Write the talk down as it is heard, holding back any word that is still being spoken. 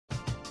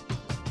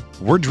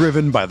We're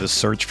driven by the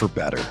search for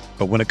better.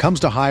 But when it comes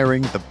to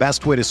hiring, the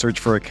best way to search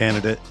for a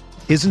candidate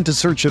isn't to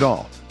search at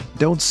all.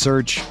 Don't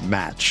search,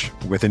 match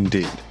with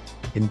Indeed.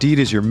 Indeed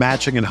is your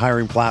matching and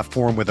hiring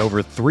platform with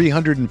over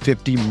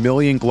 350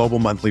 million global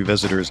monthly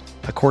visitors,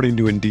 according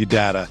to Indeed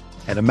data,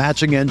 and a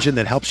matching engine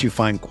that helps you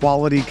find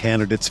quality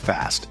candidates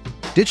fast.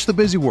 Ditch the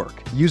busy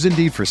work. Use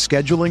Indeed for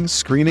scheduling,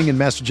 screening, and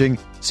messaging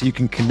so you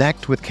can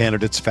connect with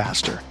candidates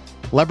faster.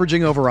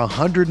 Leveraging over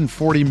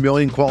 140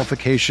 million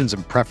qualifications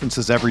and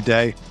preferences every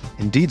day,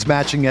 Indeed's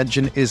matching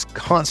engine is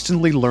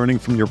constantly learning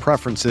from your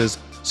preferences,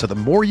 so the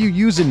more you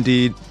use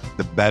Indeed,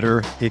 the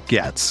better it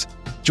gets.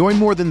 Join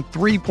more than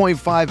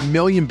 3.5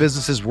 million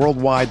businesses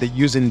worldwide that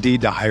use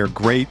Indeed to hire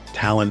great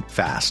talent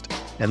fast.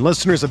 And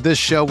listeners of this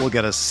show will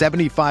get a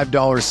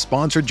 $75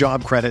 sponsored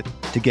job credit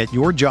to get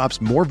your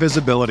jobs more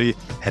visibility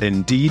at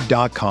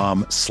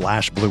Indeed.com/Blue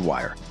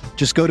Wire.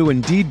 Just go to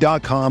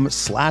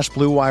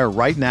Indeed.com/Blue Wire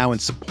right now and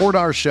support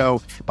our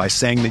show by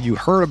saying that you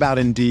heard about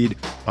Indeed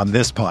on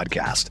this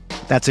podcast.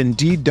 That's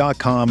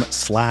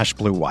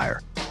Indeed.com/Blue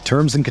Wire.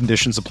 Terms and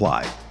conditions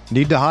apply.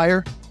 Need to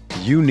hire?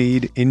 You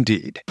need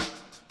Indeed.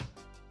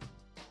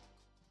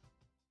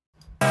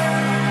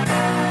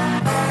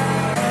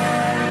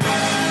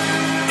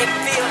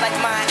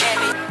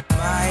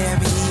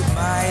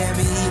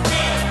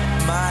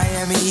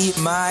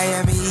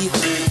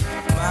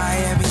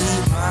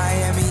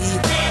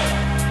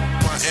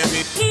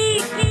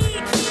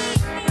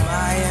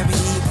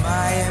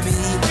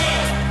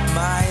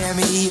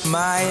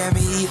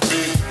 Miami, it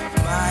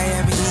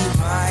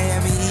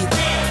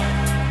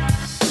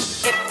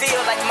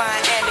feels like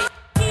Miami.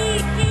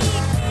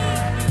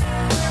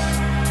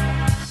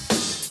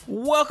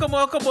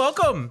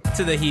 Welcome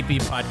to the Heat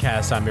Beat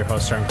Podcast. I'm your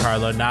host,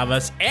 Carlo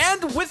Navas,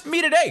 and with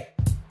me today,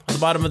 on the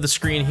bottom of the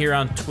screen here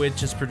on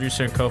Twitch, is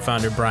producer and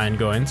co-founder Brian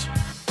Goins.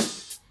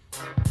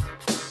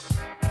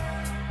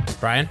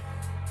 Brian?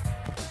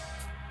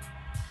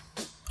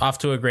 Off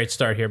to a great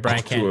start here.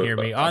 Brian can't hear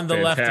me. On the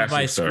left of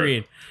my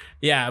screen.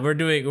 Yeah, we're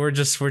killing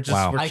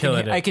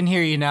it. I can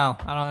hear you now.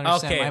 I don't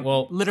understand. Okay,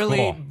 well, literally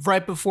cool.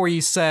 Right before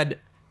you said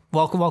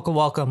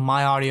welcome,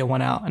 my audio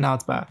went out and now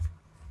it's back.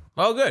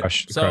 Oh, good.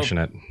 Crushing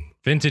it.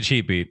 Vintage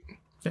Heat Beat.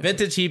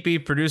 Vintage Heat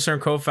Beat, producer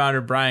and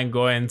co-founder Brian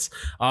Goins.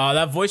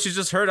 That voice you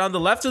just heard on the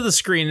left of the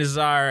screen is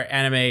our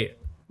anime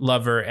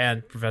lover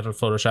and professional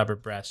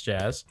photoshopper Brass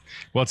Jazz.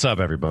 What's up,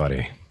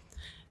 everybody?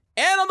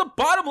 And on the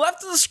bottom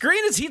left of the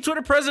screen is Heat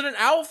Twitter president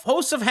Alf,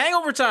 host of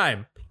Hangover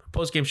Time,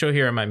 post-game show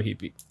here on Miami Heat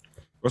Beat.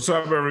 What's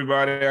up,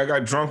 everybody? I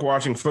got drunk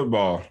watching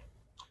football.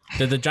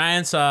 Did the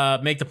Giants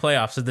make the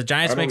playoffs? Did the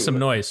Giants make some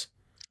noise?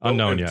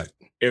 Unknown yet.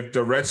 If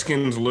the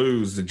Redskins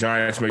lose, the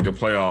Giants make the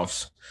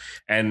playoffs.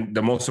 And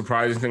the most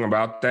surprising thing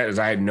about that is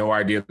I had no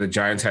idea the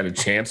Giants had a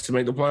chance to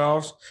make the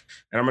playoffs.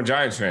 And I'm a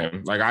Giants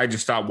fan. Like, I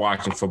just stopped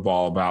watching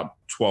football about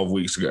 12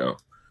 weeks ago.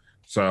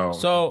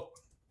 So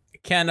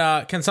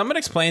can someone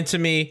explain to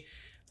me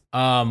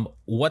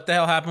what the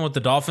hell happened with the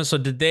Dolphins? So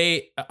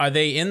are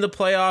they in the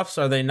playoffs?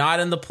 Are they not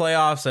in the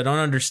playoffs? I don't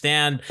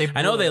understand.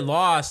 I know they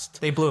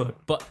lost. They blew it.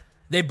 But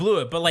they blew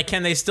it. But like,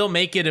 can they still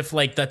make it if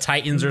like the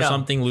Titans or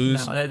something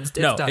lose? No, it's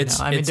done. It's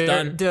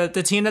done.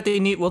 The team that they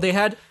need,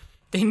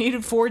 they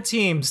needed 4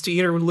 teams to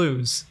either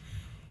lose.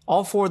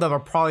 All 4 of them are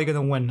probably going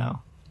to win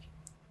now.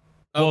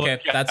 Okay,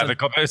 that's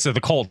the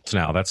Colts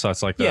now. That's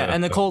like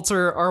and the Colts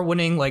are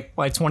winning like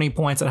by 20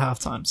 points at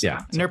halftime. So.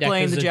 Yeah, and they're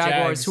playing the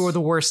Jaguars, who are the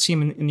worst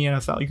team in the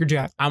NFL. Your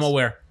Jaguars. I'm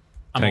aware.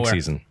 Tank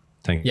season.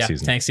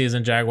 Tank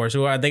season Jaguars.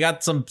 They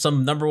got some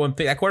number one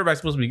pick. That quarterback's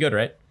supposed to be good,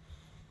 right?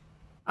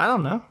 I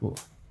don't know.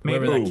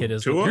 Maybe that kid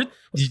is. You're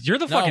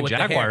the fucking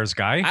Jaguars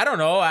guy. I don't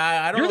know.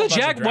 I don't. You're know the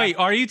Jag. Wait,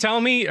 are you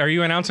telling me? Are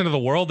you announcing to the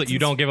world that you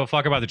don't give a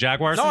fuck about the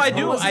Jaguars? No, I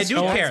do. I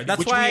do care.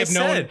 That's why I have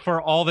said known for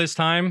all this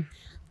time.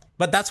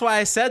 But that's why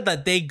I said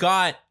that they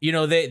got,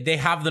 they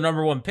have the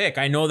number 1 pick.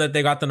 I know that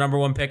they got the number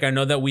 1 pick. I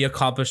know that we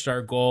accomplished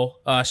our goal.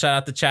 Shout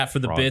out the chat for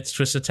the bits,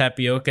 Twisted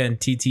Tapioca and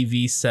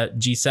TTV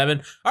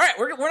G7. All right,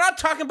 we're not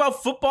talking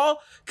about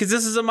football because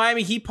this is a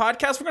Miami Heat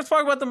podcast. We're going to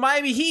talk about the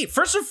Miami Heat.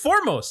 First and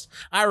foremost,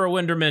 Ira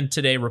Winderman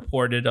today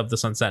reported of the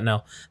Sun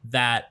Sentinel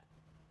that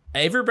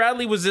Avery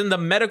Bradley was in the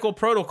medical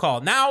protocol.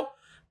 Now,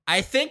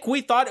 I think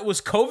we thought it was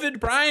COVID,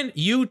 Brian.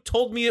 You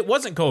told me it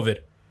wasn't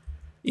COVID.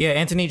 Yeah,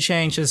 Anthony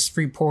Chang just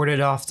reported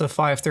off the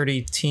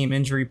 5:30 team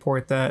injury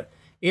report that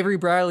Avery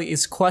Bradley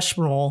is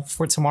questionable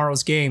for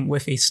tomorrow's game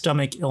with a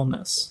stomach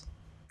illness.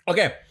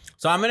 Okay,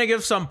 so I'm going to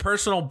give some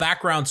personal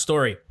background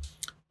story.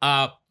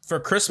 For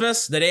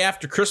Christmas, the day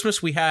after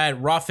Christmas, we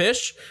had raw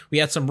fish. We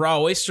had some raw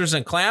oysters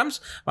and clams.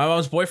 My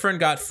mom's boyfriend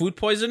got food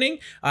poisoning,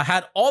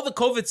 had all the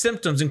COVID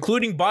symptoms,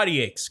 including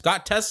body aches,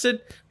 got tested,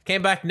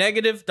 came back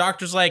negative.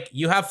 Doctor's like,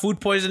 you have food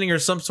poisoning or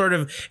some sort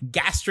of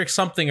gastric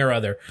something or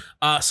other.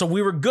 So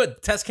we were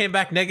good. Test came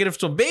back negative.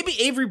 So maybe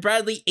Avery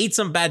Bradley ate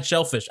some bad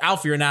shellfish.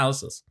 Alf, your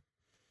analysis.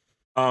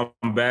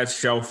 Bad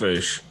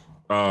shellfish.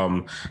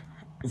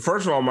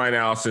 First of all, my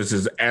analysis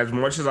is as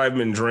much as I've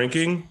been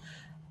drinking,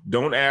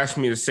 don't ask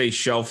me to say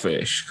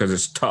shellfish because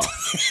it's tough.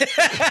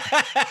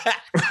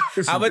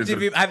 How much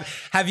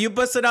have you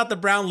busted out the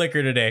brown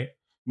liquor today?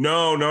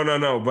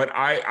 No. But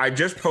I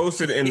just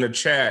posted in the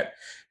chat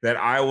that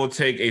I will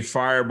take a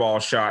fireball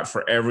shot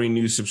for every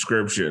new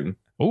subscription.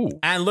 Ooh.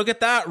 And look at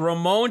that.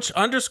 Ramon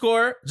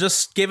 _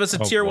 just gave us a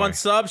tier 1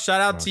 sub.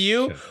 Shout out to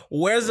you. Shit.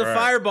 Where's the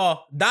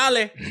fireball?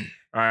 Dale.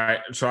 All right,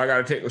 so I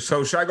gotta take.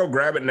 So should I go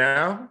grab it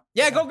now?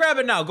 Yeah, go grab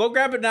it now.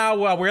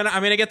 Well,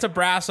 I'm gonna get to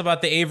brass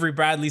about the Avery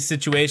Bradley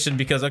situation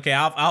because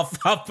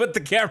I'll put the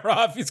camera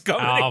off. He's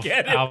coming to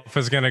get it. Alf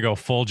is gonna go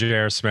full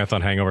J.R. Smith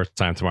on Hangover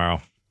Time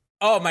tomorrow.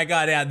 Oh my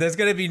God, yeah. There's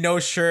gonna be no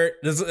shirt.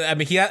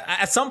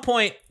 At some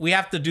point we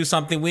have to do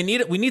something. We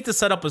need to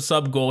set up a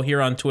sub goal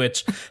here on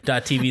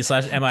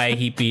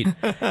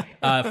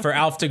twitch.tv/MIAHeatbeat for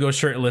Alf to go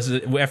shirtless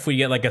if we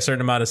get like a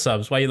certain amount of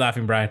subs. Why are you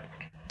laughing, Brian?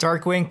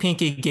 Darkwing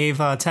Pinky gave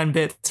 10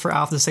 bits for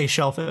Alf to say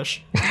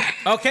shellfish.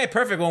 Okay,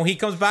 perfect. When he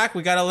comes back,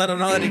 we gotta let him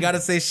know that he gotta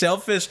say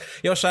shellfish.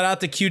 Yo, shout out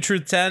to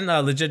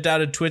QTruth10, legit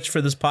doubted Twitch for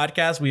this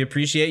podcast. We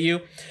appreciate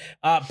you.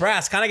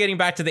 Brass, kind of getting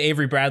back to the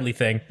Avery Bradley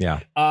thing.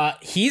 Yeah.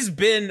 He's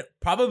been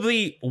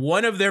probably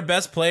one of their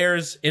best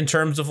players in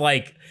terms of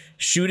like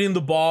shooting the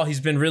ball. He's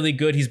been really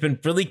good. He's been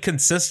really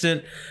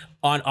consistent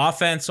on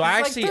offense. So I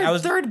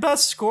was third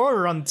best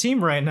scorer on the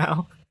team right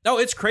now. No,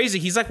 it's crazy.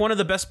 He's like one of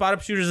the best spot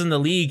up shooters in the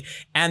league.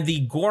 And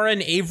the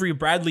Goran Avery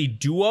Bradley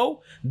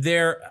duo,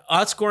 they're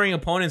outscoring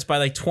opponents by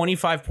like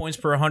 25 points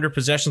per 100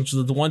 possessions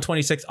with the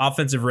 126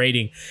 offensive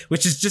rating,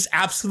 which is just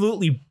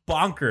absolutely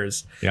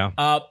bonkers.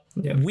 Yeah.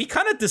 We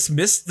kind of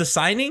dismissed the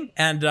signing,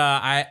 and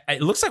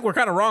it looks like we're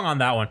kind of wrong on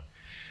that one.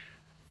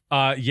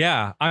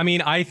 Yeah. I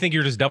mean, I think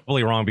you're just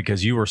doubly wrong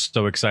because you were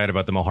so excited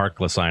about the Mo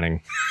Harkless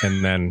signing.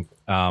 And then,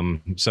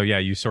 so yeah,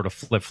 you sort of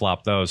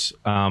flip-flop those.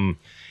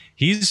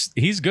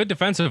 He's good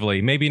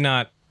defensively, maybe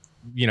not,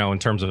 in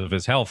terms of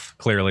his health.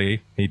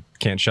 Clearly, he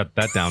can't shut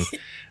that down.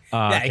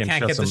 Yeah, he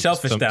can't get the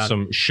shellfish down.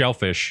 Some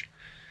shellfish.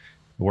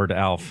 Word to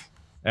Alf.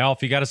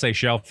 Alf, you got to say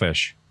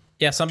shellfish.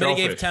 Yeah, somebody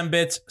gave 10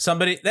 bits.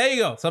 There you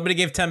go. Somebody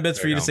gave 10 bits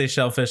for you to say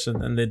shellfish,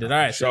 and they did. All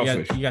right, so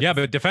you got yeah,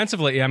 but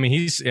defensively, I mean,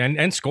 he's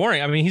and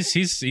scoring. I mean,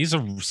 he's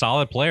a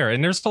solid player,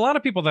 and there's a lot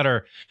of people that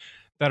are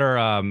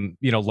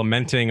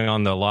lamenting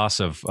on the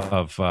loss of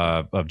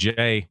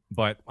Jay,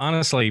 but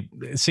honestly,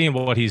 seeing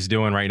what he's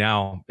doing right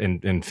now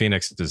in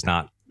Phoenix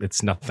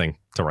it's nothing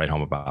to write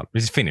home about.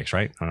 He's Phoenix,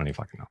 right? I don't even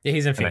fucking know. Yeah,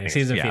 he's in Phoenix.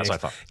 He's in Phoenix.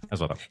 That's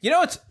what I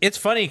thought. It's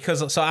funny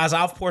because as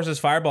Alf pours his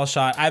fireball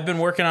shot, I've been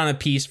working on a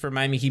piece for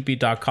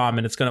MiamiHeatbeat.com,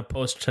 and it's going to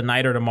post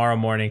tonight or tomorrow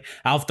morning.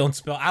 Alf, don't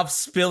spill. Alf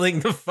spilling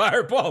the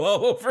fireball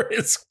all over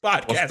his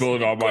podcast. I'll spill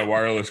it on my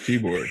wireless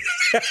keyboard.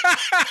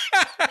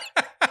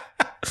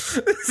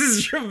 This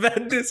is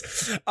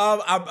tremendous.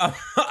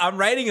 I'm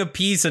writing a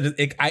piece, and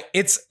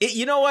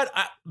you know what,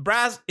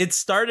 Brass? It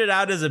started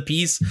out as a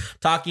piece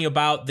talking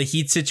about the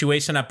Heat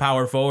situation at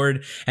power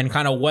forward and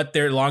kind of what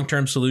their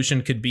long-term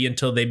solution could be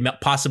until they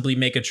possibly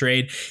make a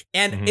trade,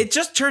 and it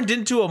just turned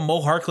into a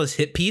Mo Harkless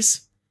hit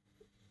piece.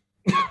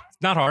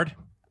 Not hard.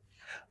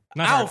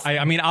 Not hard.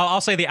 I mean,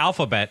 I'll say the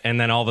alphabet, and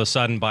then all of a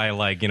sudden, by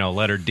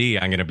letter D,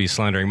 I'm going to be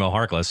slandering Mo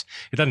Harkless.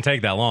 It doesn't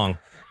take that long.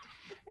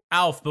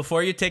 Alf,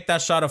 before you take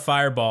that shot of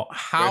fireball, Wait,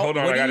 hold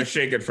on, I gotta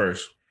shake it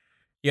first.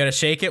 You gotta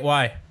shake it?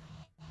 Why?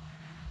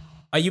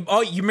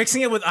 You're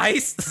mixing it with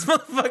ice? This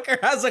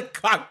motherfucker has a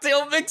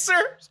cocktail mixer?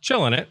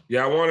 Chilling it.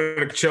 Yeah, I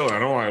wanted to chill it. I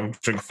don't want to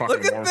drink fucking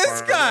Look at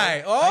this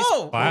guy.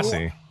 Oh,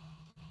 classy.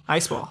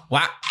 Ice ball.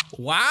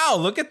 Wow,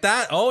 look at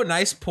that. Oh,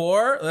 nice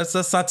pour. Let's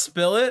not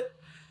spill it.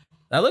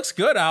 That looks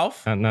good,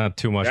 Alf. Not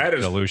too much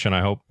dilution, I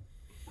hope.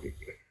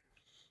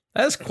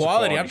 That's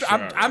quality.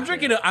 I'm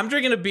drinking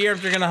a beer. I'm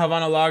drinking a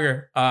Havana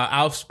lager.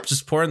 Alf's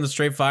just pouring the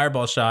straight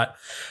fireball shot.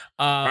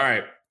 All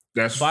right,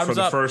 that's for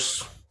the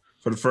first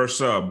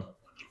sub.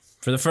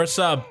 For the first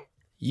sub,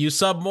 you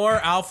sub more.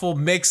 Alf will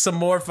make some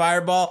more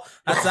fireball.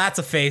 That's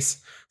a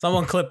face.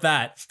 Someone clip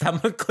that.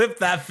 Someone clip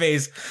that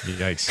face.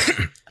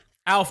 Yikes.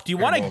 Alf, do you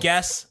want to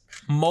guess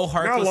Mo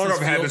Harkless? How long I've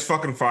had this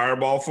fucking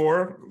fireball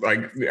for?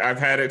 Like, I've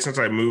had it since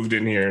I moved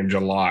in here in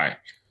July.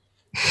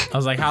 I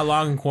was like, how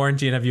long in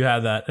quarantine have you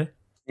had that?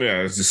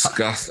 Yeah, it's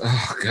disgusting.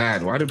 Oh,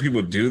 God. Why do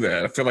people do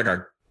that? I feel like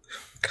a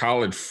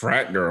college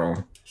frat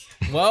girl.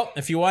 Well,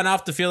 if you want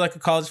Alf to feel like a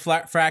college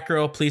frat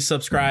girl, please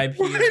subscribe.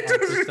 Why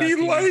doesn't he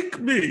like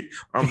me?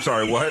 I'm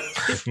sorry, what?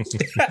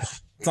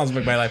 Sounds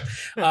like my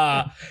life.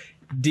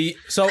 Do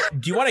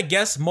you want to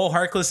guess Mo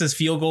Harkless's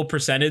field goal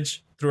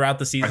percentage throughout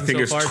the season? I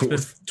think so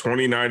it's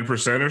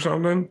 29% or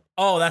something.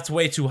 Oh, that's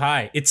way too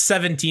high. It's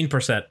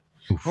 17%.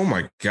 Oh,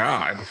 my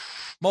God.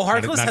 Mo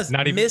Harkless has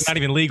not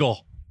even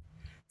legal.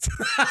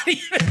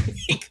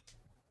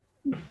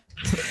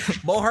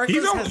 Mo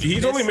Harkless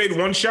he's only made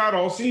one shot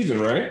all season,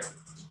 right?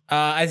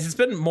 It's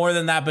been more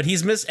than that, but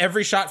he's missed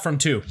every shot from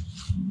 2.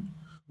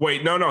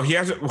 Wait, no, he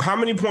hasn't. How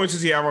many points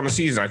does he have on the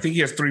season? I think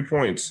he has 3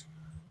 points.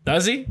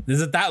 Does he?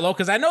 Is it that low?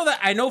 Because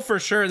I know for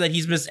sure that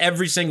he's missed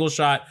every single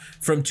shot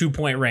from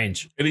 2-point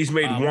range, and he's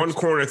made one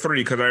corner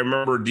 3. Because I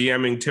remember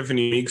DMing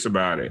Tiffany Meeks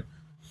about it.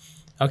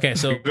 Okay,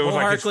 so Mo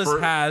Harkless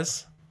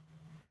has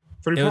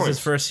 3 points. Was his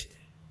first.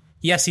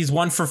 Yes, he's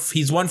 1 for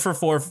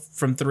 4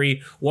 from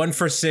 3, 1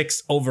 for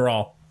 6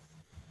 overall.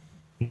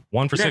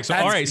 1 for 6.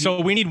 All right,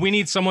 so we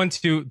need someone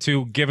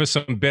to give us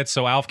some bits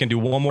so Alf can do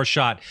one more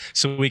shot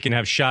so we can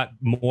have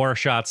more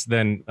shots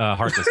than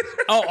Harkless.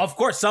 Oh, of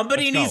course.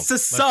 Somebody needs to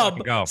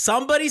sub.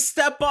 Somebody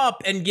step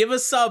up and give a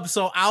sub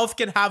so Alf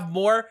can have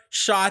more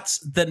shots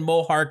than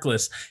Mo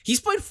Harkless. He's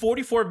played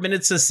 44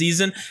 minutes this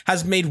season,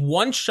 has made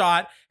 1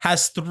 shot,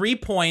 has 3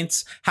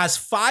 points, has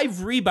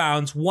 5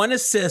 rebounds, 1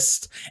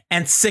 assist,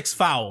 and 6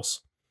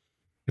 fouls.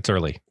 It's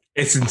early.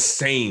 It's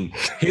insane.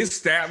 His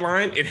stat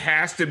line, it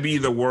has to be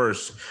the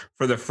worst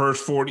for the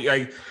first 40.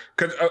 Like,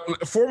 because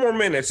 4 more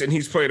minutes and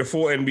he's played a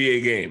full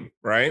NBA game,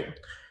 right?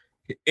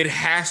 It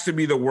has to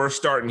be the worst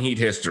start in Heat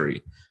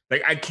history.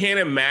 Like, I can't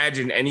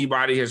imagine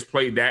anybody has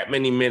played that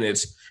many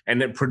minutes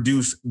and then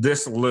produced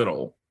this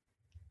little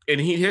in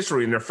Heat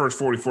history in their first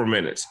 44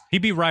 minutes.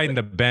 He'd be riding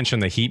the bench in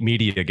the Heat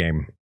media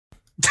game.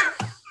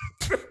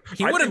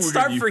 He wouldn't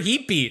start for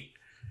Heat Beat.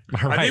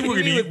 Right. I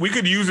think we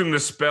could use him to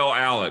spell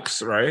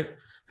Alex, right?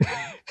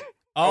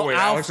 Oh, wait,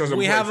 Alex doesn't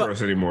play for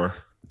us anymore.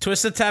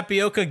 Twisted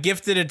Tapioca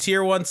gifted a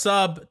tier 1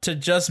 sub to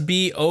just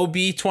be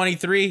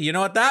OB23. You know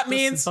what that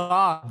means?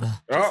 Bob.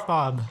 Just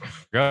Bob.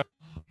 Yeah.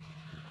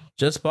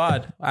 Just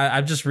Bod.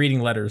 I'm just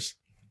reading letters.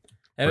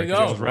 There we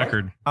go.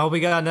 Record. Oh, we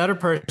got another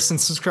person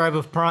subscribe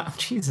with Prime.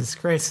 Jesus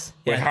Christ.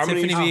 Wait, how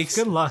Tiffany many? Weeks.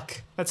 Good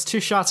luck. That's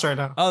 2 shots right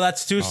now. Oh,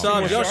 that's 2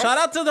 subs. Yo, shout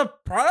out to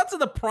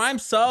the Prime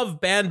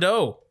sub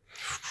Bando.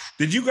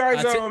 Did you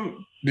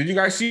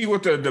guys see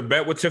what the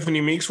bet with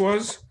Tiffany Meeks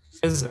was?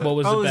 What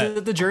was the bet? Is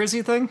it the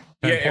jersey thing?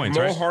 10 points,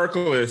 if Mo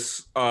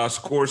Harkless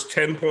scores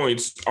 10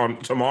 points on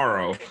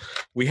tomorrow,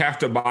 we have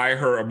to buy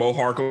her a Mo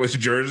Harkless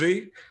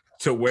jersey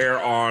to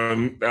wear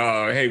on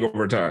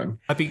hangover time.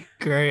 That'd be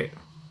great.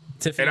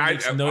 Tiffany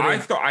And I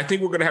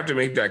think we're gonna have to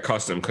make that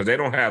custom because they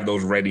don't have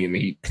those ready in the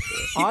Heat.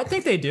 Oh, I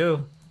think they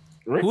do.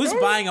 Who's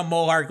buying a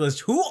Mo Harkless?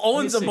 Who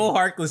owns a Mo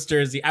Harkless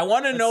jersey? I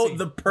want to know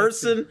the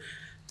person.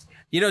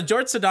 You know,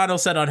 George Sedano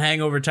said on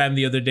Hangover Time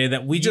the other day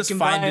that we just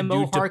find a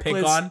dude to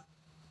pick on.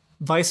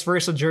 Vice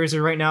versa jersey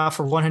right now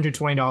for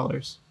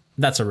 $120.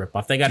 That's a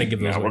ripoff. They got to give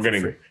those.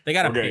 They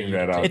got to pay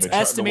that out. It's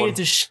estimated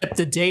to ship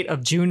the date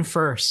of June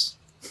 1st.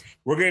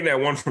 We're getting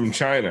that one from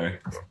China.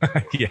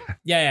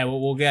 Yeah.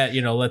 We'll get.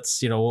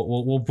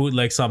 We'll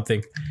bootleg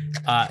something.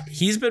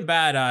 He's been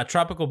bad.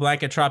 Tropical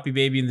Blanket Troppy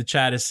Baby in the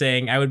chat is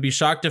saying, I would be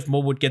shocked if Mo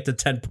would get to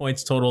 10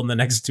 points total in the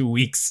next 2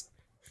 weeks.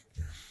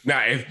 Now,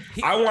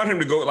 I want him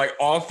to go like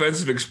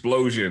offensive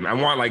explosion. I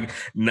want like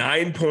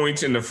 9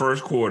 points in the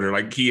first quarter.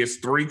 Like he hits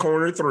 3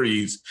 corner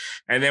threes,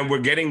 and then we're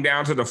getting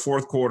down to the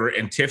fourth quarter,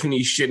 and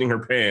Tiffany's shitting her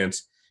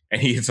pants,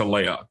 and he hits a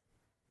layup.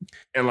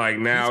 And like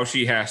now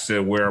she has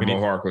to wear a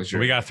Mo Harkless shirt.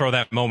 We gotta throw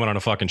that moment on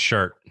a fucking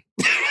shirt.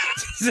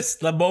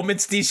 Just the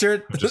Moments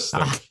t-shirt.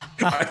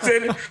 I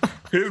said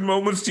his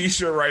Moments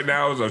t-shirt right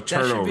now is a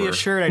turnover. That should be a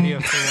shirt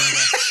idea for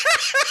one.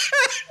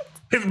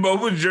 His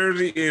Moment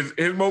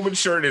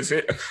shirt is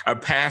a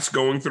pass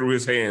going through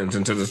his hands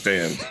into the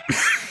stands.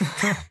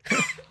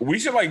 We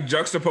should like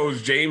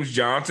juxtapose James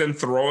Johnson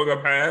throwing a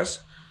pass.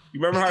 You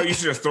remember how he used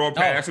to just throw a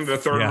pass into the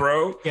third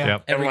row? Yeah.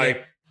 And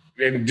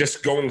and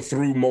just going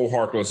through Mo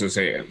Harkless's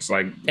hands.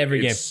 Like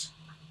every game.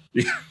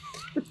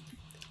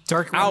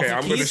 Dark. Okay,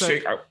 I'm gonna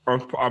shake.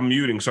 I'm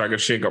muting so I can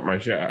shake up my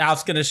shot.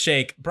 Alf's gonna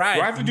shake. Brian,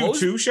 do I have to do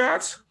 2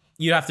 shots?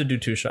 You have to do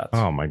 2 shots.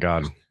 Oh my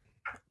god!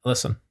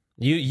 Listen,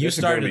 you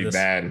started this.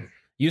 Bad.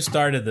 You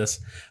started this,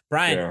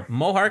 Brian.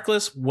 Mo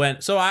Harkless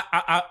went. So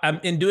I'm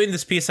in doing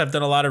this piece. I've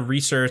done a lot of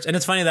research, and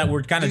it's funny that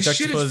we're kind of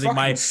juxtaposing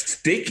my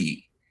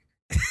sticky.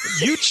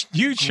 You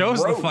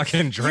chose the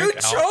fucking drink.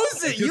 You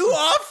chose it. You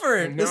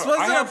offered. No, this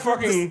wasn't a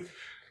fucking.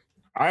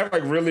 I have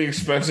like really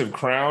expensive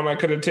Crown. I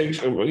could have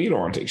taken. Well, you don't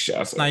want to take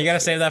shots. No, you got to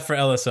save that for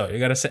LSO. You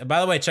got to say.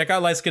 By the way, check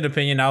out Light Skin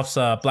Opinion, Alf's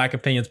Black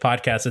Opinions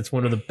podcast. It's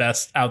one of the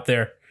best out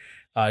there.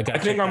 I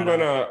think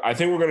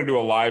we're gonna do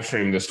a live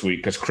stream this week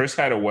because Chris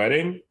had a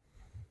wedding,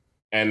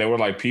 and there were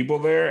like people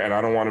there, and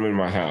I don't want them in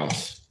my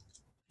house.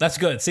 That's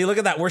good. See, look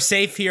at that. We're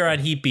safe here on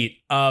Heat Beat.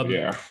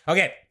 Yeah.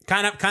 Okay.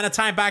 Kind of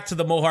tying back to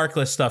the Mo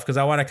Harkless stuff because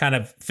I want to kind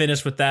of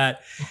finish with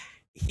that.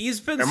 He's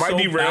been. Am I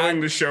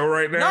derailing the show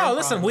right now? No,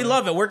 listen, we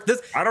love it.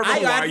 I don't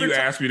know why you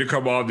asked me to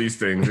come on these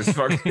things. It's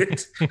fucking.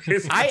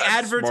 I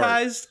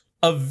advertised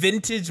a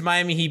vintage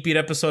Miami Heat Beat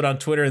episode on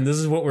Twitter, and this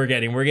is what we're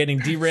getting. We're getting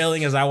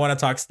derailing as I want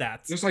to talk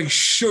stats. There's like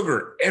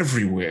sugar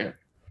everywhere.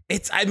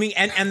 That's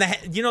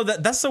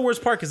the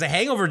worst part because the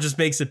hangover just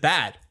makes it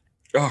bad.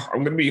 Oh,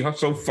 I'm gonna be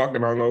so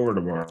fucking hungover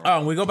tomorrow. Oh,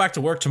 and we go back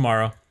to work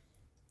tomorrow.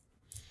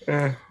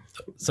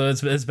 So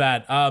it's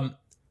bad.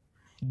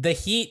 The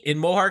Heat in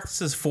Mo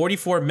Harkless'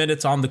 44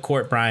 minutes on the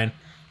court, Brian.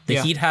 The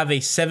Heat have a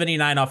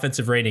 79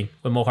 offensive rating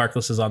when Mo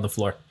Harkless is on the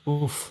floor.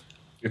 Oof.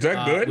 Is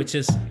that good?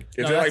 Is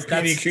it like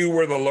PDQ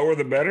where the lower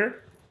the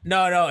better?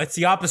 No, it's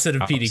the opposite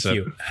of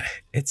PDQ.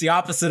 It's the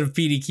opposite of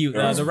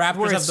PDQ. The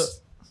Raptors have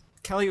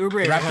Kelly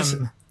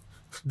Oubre.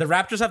 The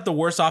Raptors have the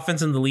worst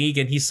offense in the league,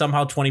 and he's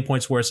somehow 20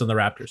 points worse than the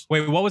Raptors.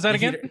 Wait, what was that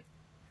again?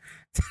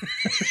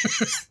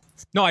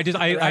 No, I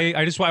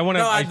want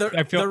to. No,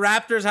 I feel the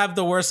Raptors have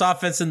the worst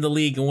offense in the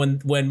league,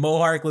 and when Mo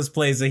Harkless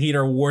plays, the Heat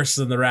are worse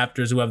than the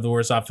Raptors, who have the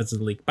worst offense in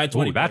the league by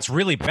 20. Ooh, that's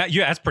really bad.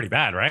 Yeah, that's pretty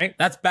bad, right?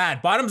 That's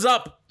bad. Bottoms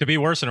up. To be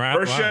worse than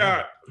Raptors. First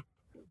shot.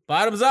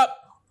 Bottoms up.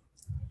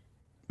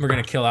 We're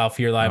gonna kill Alf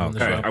here live on the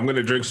show. I'm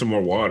gonna drink some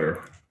more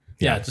water.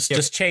 Yeah,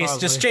 just chase.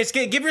 Probably. Just chase.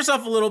 Give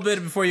yourself a little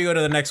bit before you go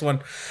to the next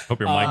one. Hope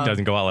your mic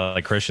doesn't go out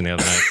like Christian the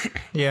other night.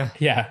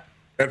 Yeah.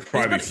 That's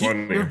probably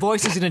funny. Your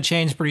voice is going to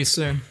change pretty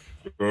soon.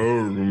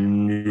 Oh,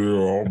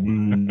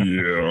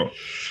 yeah.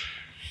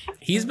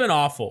 He's been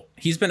awful.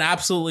 He's been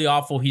absolutely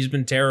awful. He's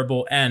been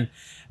terrible. And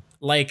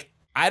like,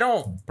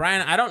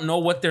 Brian, I don't know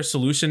what their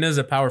solution is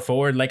at power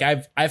forward. Like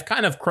I've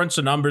kind of crunched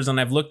the numbers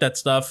and I've looked at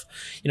stuff.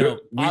 You know,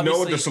 we know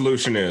what the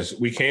solution is.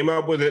 We came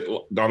up with it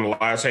on the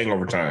last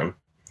hangover time.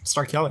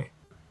 Start Kelly.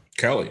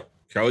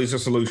 Kelly's the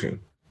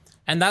solution.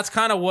 And that's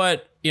kind of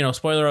what,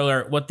 spoiler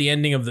alert, what the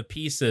ending of the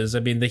piece is.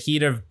 I mean, the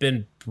Heat have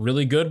been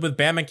really good with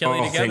Bam and Kelly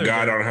together. Thank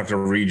God I don't have to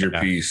read your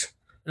piece.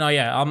 No,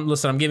 yeah. I'm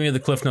giving you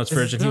the Cliff Notes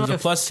version. He was a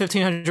plus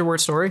 1,500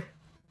 word story.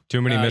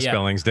 Too many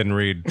misspellings. Didn't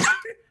read.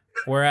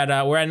 We're at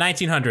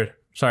 1900.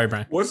 Sorry,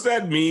 Brian. What's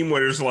that meme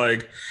where it's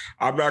like,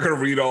 I'm not going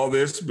to read all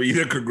this, but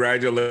either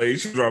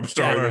congratulations or I'm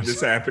sorry that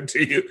this happened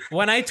to you.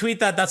 When I tweet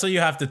that, that's what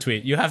you have to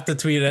tweet. You have to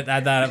tweet it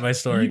at that at my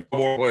story.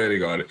 More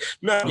planning on it.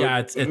 No, yeah,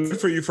 it's good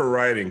for you for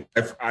writing.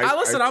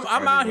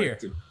 I'm out here.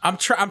 I'm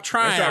trying.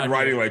 I stopped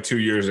writing like 2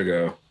 years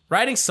ago.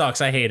 Writing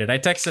sucks. I hate it. I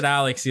texted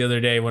Alex the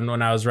other day when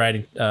I was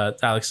writing.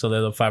 Alex still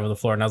there, the 5 on the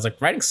floor, and I was like,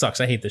 writing sucks.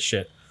 I hate this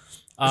shit.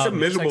 It's a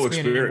miserable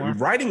experience.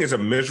 Writing is a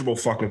miserable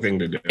fucking thing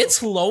to do.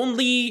 It's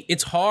lonely.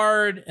 It's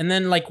hard. And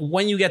then like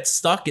when you get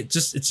stuck,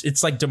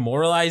 it's like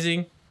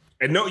demoralizing.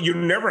 And no, you're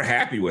never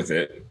happy with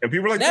it. And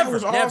people are like, that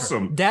was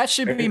awesome. That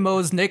should be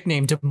Mo's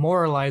nickname,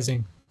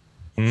 demoralizing.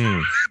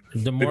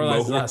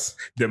 Demoralize us.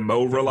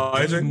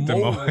 De-Moe-ralizing?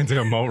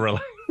 De-Moe-ralizing.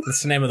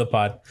 That's the name of the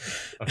pod.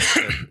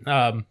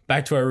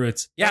 Back to our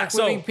roots. Yeah.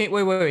 Wait.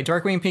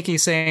 Darkwing Pinky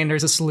saying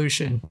there's a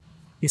solution.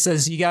 He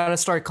says you got to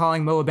start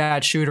calling Mo a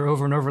bad shooter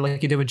over and over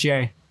like you did with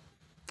Jay.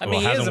 I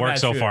mean, it hasn't worked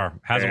so far.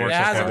 Hasn't worked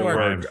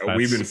so far.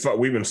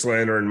 We've been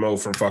slandering Mo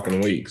for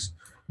fucking weeks.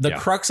 The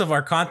crux of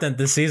our content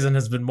this season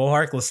has been Mo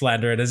Harkless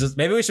slander. It's just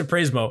maybe we should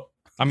praise Mo.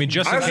 I mean,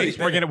 just in case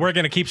we're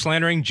gonna keep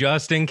slandering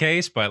just in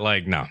case, but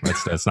like no,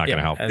 that's not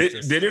gonna help.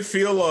 Did it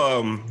feel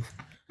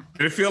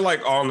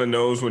like on the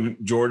nose when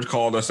George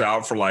called us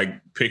out for like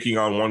picking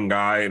on one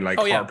guy and like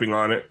harping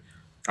on it?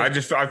 I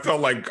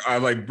felt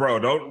like bro,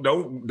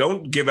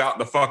 don't give out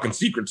the fucking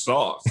secret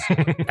sauce.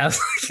 This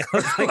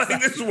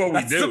is what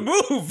we do. The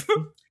move.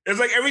 It's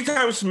like every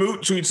time Smoot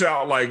tweets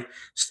out like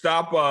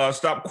stop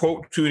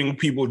quote tweeting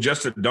people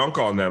just to dunk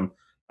on them.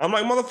 I'm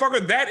like,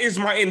 motherfucker, that is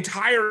my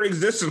entire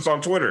existence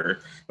on Twitter.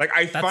 Like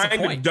I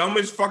find the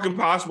dumbest fucking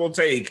possible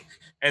take,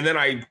 and then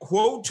I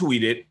quote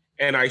tweet it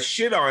and I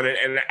shit on it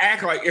and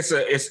act like it's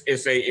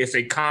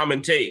a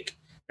common take.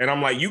 And I'm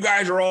like, you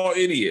guys are all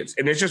idiots.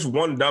 And it's just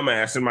one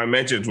dumbass in my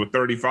mentions with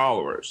 30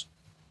 followers.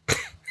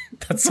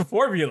 That's the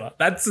formula.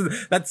 That's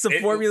the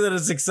formula to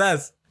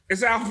success.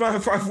 It's Alpha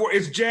 954.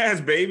 It's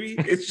jazz, baby.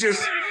 It's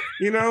just,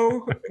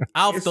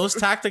 Alf, those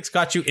tactics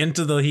got you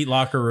into the Heat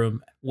locker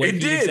room when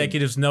the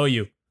executives know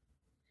you.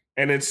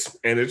 And it's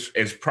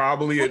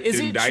probably an indictment. Is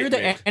it true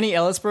that Andy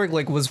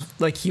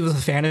Ellisberg he was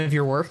a fan of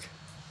your work?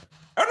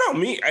 I don't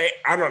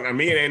know.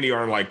 Me and Andy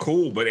aren't like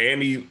cool, but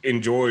Andy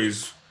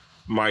enjoys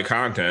my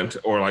content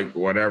or like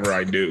whatever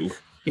I do.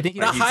 You think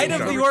the height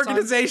of the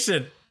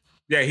organization?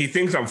 Yeah, he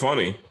thinks I'm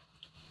funny.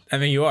 I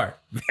mean, you are.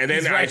 And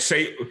then I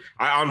say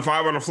on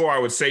 5 on the floor, I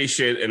would say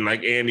shit, and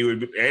like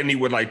Andy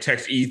would like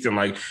text Ethan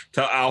like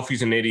tell Alf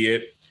he's an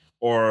idiot,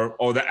 or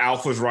the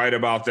Alf was right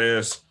about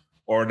this,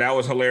 or that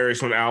was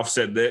hilarious when Alf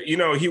said that.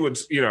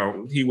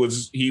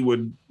 He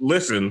would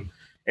listen,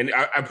 and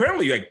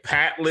apparently like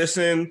Pat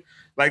listened.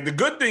 Like the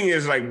good thing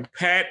is like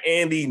Pat,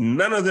 Andy,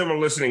 none of them are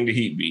listening to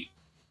Heat Beat.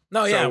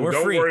 No, yeah, we're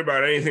don't free. Don't worry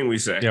about anything we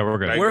say. Yeah, we're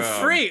good. Like, we're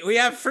free. We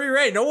have free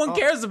reign. No one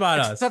cares about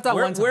us. Except that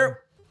one time.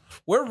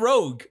 We're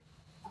rogue.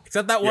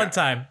 Except that one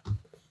time.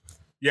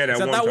 Yeah,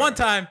 that one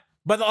time.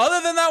 But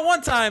other than that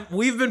one time,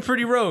 we've been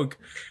pretty rogue.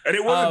 And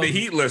it wasn't the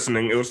Heat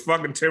listening. It was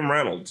fucking Tim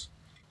Reynolds.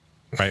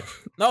 Right.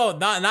 No,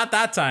 not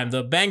that time.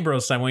 The Bang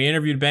Bros time when we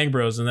interviewed Bang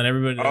Bros and then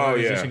everybody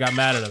got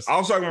mad at us. I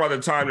was talking about the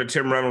time that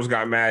Tim Reynolds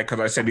got mad because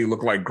I said he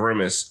looked like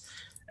Grimace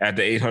at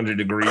the 800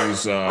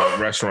 Degrees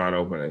restaurant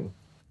opening.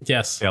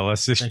 Yes. Yeah,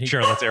 let's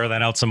air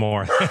that out some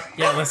more.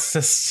 Yeah, let's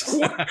just.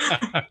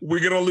 We're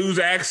going to lose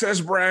access,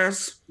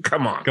 brass?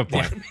 Come on. Good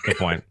point. Good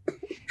point.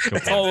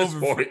 At this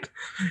point,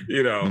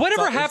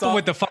 Whatever happened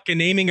with the fucking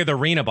naming of the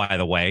arena, by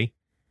the way?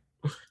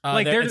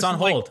 It's on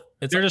hold.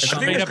 I think it's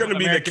going to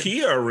be the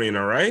Kia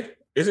arena, right?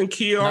 Isn't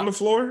Kia on the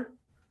floor?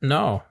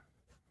 No.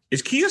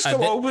 Is Kia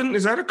still open?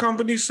 Is that a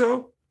company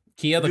still?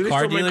 Kia, the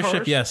car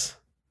dealership? Yes.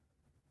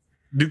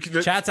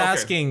 Chat's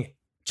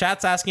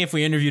asking if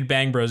we interviewed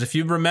Bang Bros. If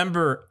you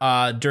remember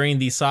during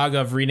the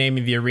saga of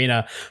renaming the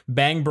arena,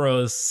 Bang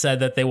Bros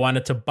said that they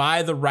wanted to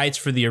buy the rights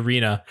for the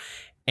arena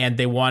and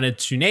they wanted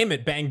to name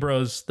it Bang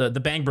Bros, the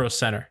Bang Bros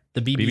Center,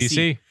 the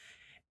BBC.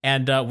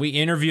 And we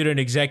interviewed an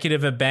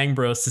executive at Bang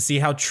Bros to see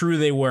how true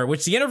they were,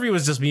 which the interview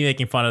was just me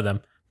making fun of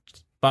them.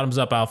 Bottoms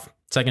up, Alf.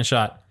 Second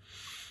shot.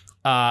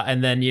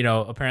 And then,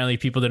 apparently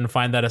people didn't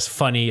find that as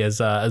funny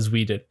as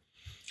we did.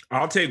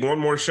 I'll take one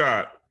more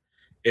shot.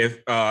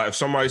 If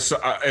somebody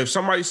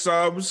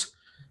subs,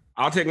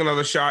 I'll take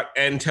another shot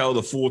and tell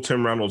the full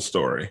Tim Reynolds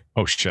story.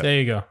 Oh shit! There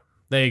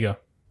you go.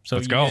 So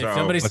let's go.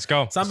 Let's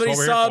go. Somebody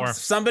subs.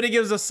 Somebody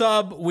gives a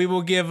sub. We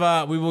will give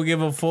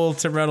a full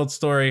Tim Reynolds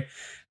story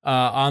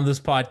on this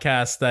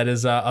podcast that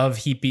is of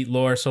Heat Beat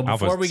lore. So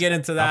before we get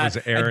into that,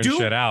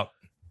 shit out.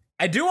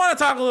 I do want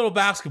to talk a little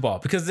basketball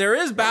because there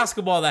is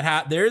basketball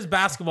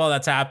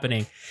that's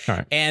happening. All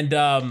right. And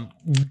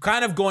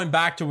kind of going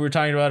back to what we were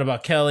talking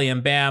about Kelly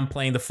and Bam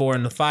playing the 4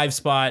 and the 5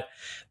 spot.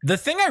 The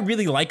thing I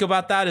really like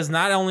about that is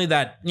not only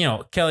that,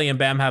 Kelly and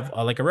Bam have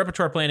like a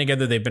repertoire playing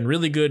together. They've been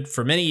really good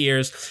for many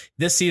years.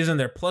 This season,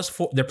 they're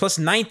plus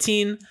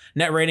 19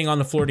 net rating on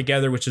the floor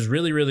together, which is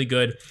really, really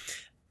good.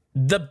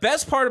 The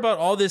best part about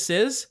all this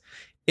is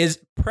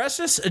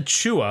Precious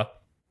Achiuwa,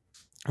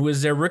 who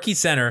is their rookie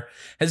center,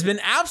 has been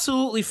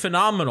absolutely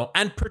phenomenal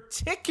and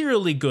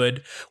particularly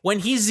good when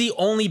he's the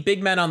only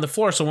big man on the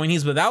floor. So when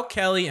he's without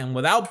Kelly and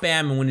without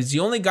Bam and when he's the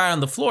only guy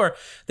on the floor,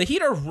 the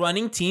Heat are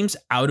running teams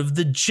out of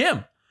the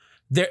gym.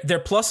 They're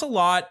plus a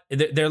lot.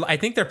 I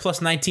think they're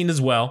plus 19 as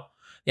well.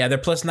 Yeah, they're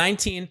plus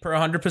 19 per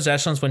 100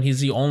 possessions when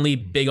he's the only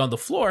big on the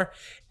floor.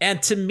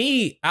 And to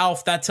me,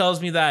 Alf, that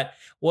tells me that,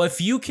 well,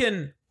 if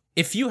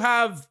you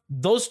have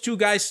those two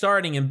guys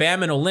starting and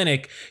Bam and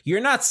Olynyk, you're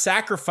not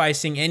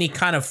sacrificing any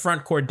kind of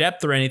front court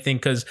depth or anything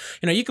because,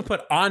 you could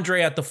put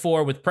Andre at the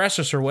 4 with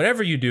Precious or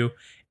whatever you do,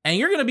 and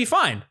you're going to be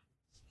fine.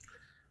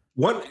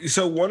 One of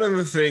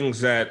the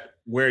things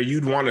where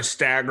you'd want to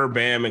stagger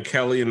Bam and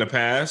Kelly in the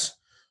past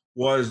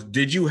was,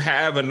 did you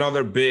have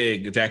another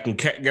big that can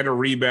get a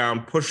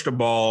rebound, push the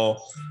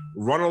ball,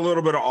 run a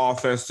little bit of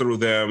offense through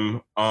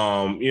them?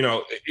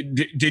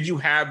 Did you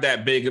have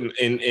that big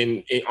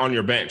in on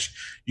your bench?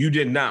 You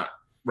did not,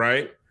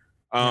 right?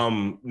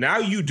 Now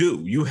you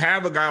do. You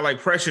have a guy like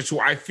Precious who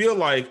I feel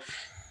like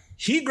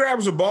he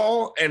grabs a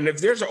ball, and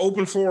if there's an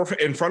open floor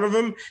in front of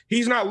him,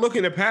 he's not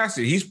looking to pass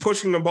it. He's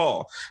pushing the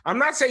ball. I'm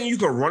not saying you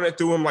can run it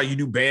through him like you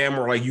do Bam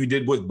or like you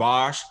did with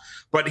Bosh,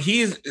 but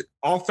he's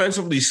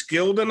offensively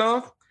skilled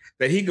enough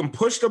that he can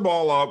push the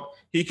ball up.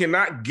 He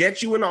cannot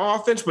get you in the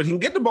offense, but he can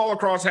get the ball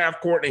across half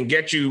court and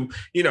get you,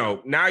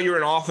 now you're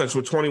in offense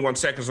with 21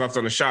 seconds left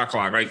on the shot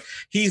clock. Like,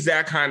 he's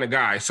that kind of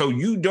guy. So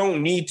you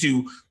don't need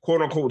to,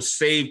 quote unquote,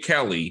 save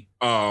Kelly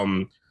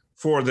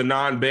for the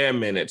non-Bam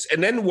minutes.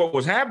 And then what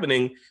was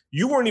happening,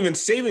 you weren't even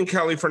saving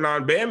Kelly for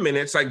non-Bam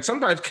minutes. Like,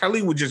 sometimes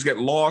Kelly would just get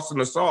lost in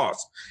the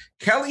sauce.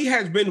 Kelly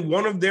has been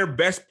one of their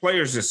best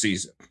players this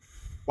season.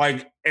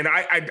 Like, and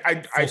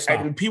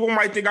and people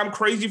might think I'm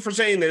crazy for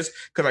saying this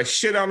because I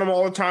shit on him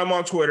all the time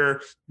on Twitter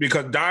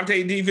because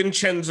Dante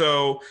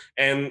DiVincenzo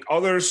and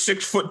other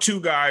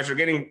 6'2" guys are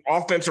getting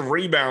offensive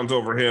rebounds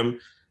over him.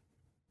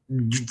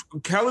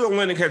 Kelly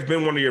Olynyk has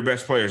been one of your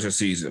best players this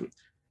season.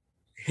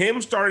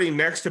 Him starting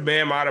next to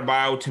Bam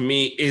Adebayo to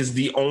me is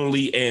the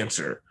only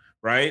answer,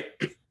 right?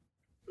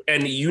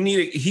 And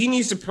he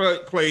needs to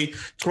play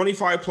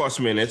 25 plus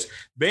minutes.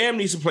 Bam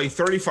needs to play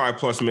 35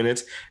 plus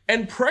minutes.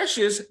 And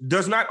Precious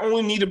does not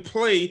only need to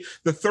play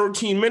the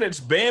 13 minutes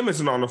Bam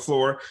isn't on the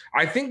floor.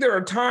 I think there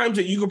are times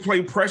that you can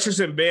play Precious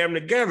and Bam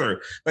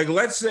together. Like,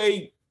 let's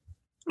say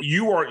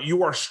you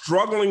are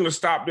struggling to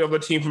stop the other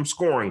team from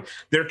scoring.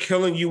 They're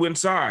killing you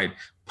inside.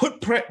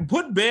 Put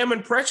Bam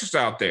and Precious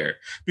out there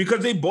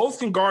because they both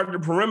can guard the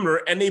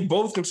perimeter and they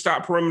both can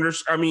stop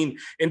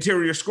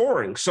interior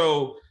scoring.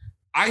 So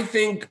I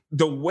think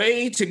the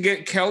way to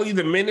get Kelly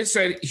the minutes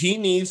that he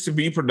needs to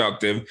be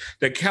productive,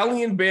 the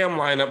Kelly and Bam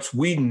lineups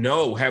we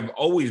know have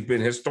always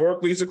been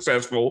historically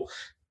successful.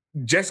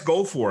 Just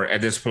go for it at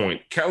this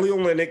point. Kelly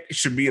Olynyk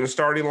should be in the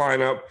starting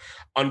lineup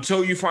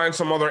until you find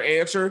some other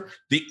answer.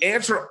 The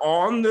answer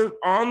on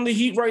the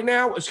Heat right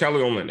now is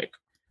Kelly Olynyk,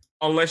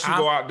 unless you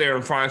go out there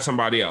and find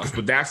somebody else.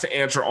 But that's the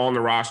answer on the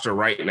roster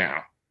right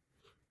now.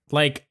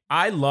 Like,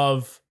 I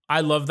love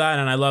that,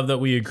 and I love that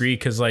we agree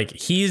because, like,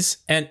 he's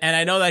and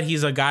I know that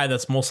he's a guy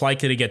that's most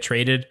likely to get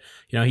traded.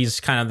 He's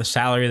kind of the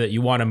salary that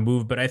you want to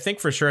move, but I think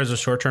for sure as a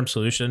short-term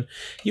solution,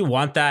 you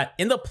want that.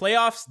 In the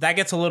playoffs, that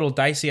gets a little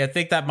dicey. I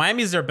think that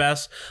Miami's their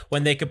best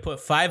when they could put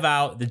 5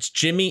 out. That's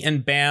Jimmy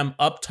and Bam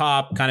up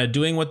top, kind of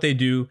doing what they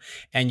do,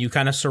 and you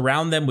kind of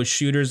surround them with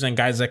shooters and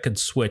guys that could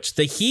switch.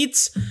 The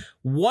Heat's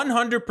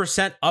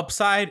 100%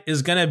 upside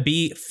is going to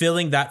be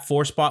filling that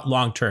 4 spot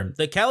long-term.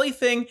 The Kelly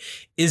thing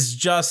is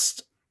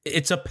just...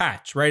 it's a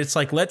patch, right? It's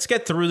like, let's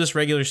get through this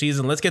regular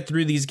season. Let's get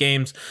through these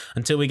games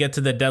until we get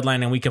to the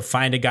deadline and we can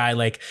find a guy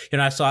like,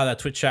 I saw that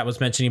Twitch chat was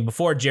mentioning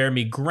before,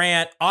 Jeremy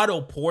Grant. Otto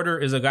Porter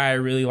is a guy I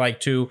really like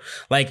too.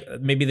 Like,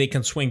 maybe they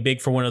can swing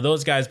big for one of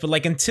those guys. But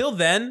like, until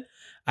then,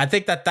 I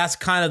think that's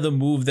kind of the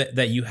move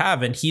that you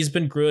have, and he's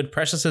been good.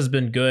 Precious has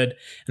been good,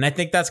 and I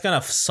think that's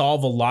gonna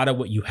solve a lot of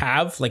what you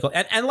have. Like,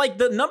 and like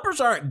the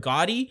numbers aren't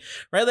gaudy,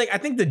 right? Like I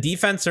think the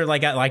defense are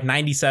like at like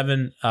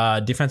 97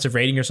 defensive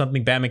rating or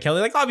something. Bam and Kelly,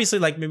 like obviously,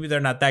 like maybe they're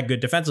not that good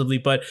defensively,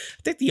 but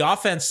I think the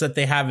offense that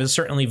they have is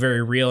certainly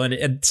very real.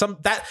 And some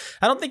that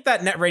I don't think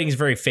that net rating is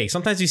very fake.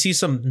 Sometimes you see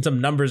some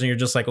numbers and you're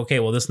just like, okay,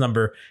 well this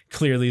number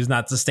clearly is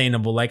not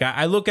sustainable. Like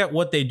I look at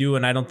what they do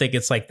and I don't think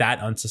it's like that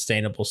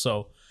unsustainable.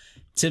 So.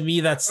 To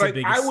me, that's the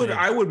biggest thing.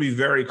 I would be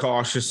very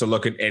cautious to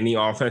look at any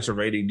offensive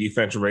rating,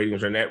 defensive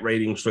ratings, or net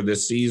ratings for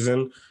this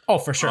season. Oh,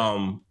 for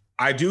sure.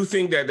 I do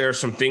think that there are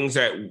some things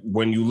that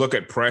when you look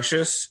at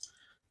Precious,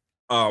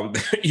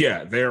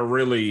 yeah,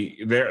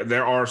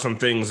 there are some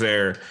things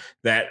there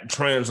that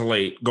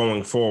translate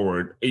going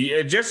forward.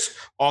 Just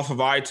off of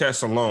eye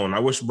test alone, I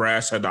wish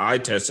Brass had the eye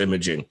test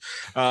imaging.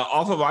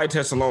 Off of eye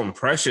test alone,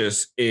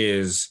 Precious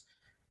is.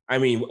 I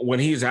mean, when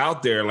he's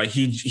out there, like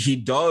he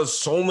does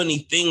so many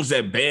things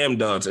that Bam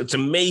does. It's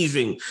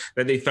amazing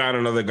that they found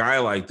another guy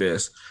like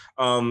this.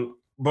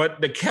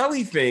 But the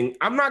Kelly thing,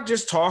 I'm not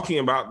just talking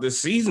about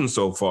this season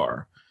so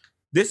far.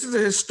 This is a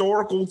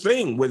historical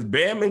thing with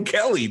Bam and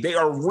Kelly. They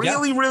are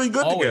really, really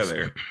good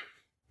together.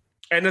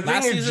 And the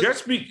thing is,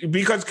 just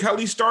because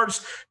Kelly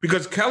starts,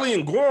 because Kelly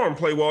and Gorham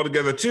play well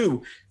together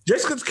too,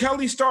 just because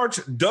Kelly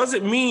starts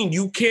doesn't mean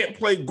you can't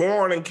play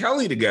Gorham and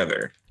Kelly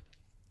together.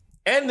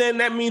 And then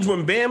that means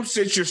when Bam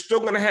sits, you're still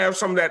going to have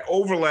some of that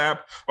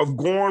overlap of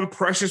Gorham,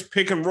 Precious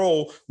pick and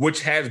roll,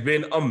 which has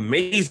been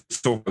amazing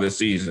so far this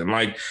season.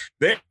 Like,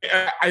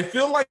 I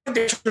feel like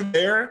they're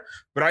there,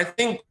 but I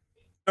think,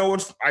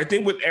 I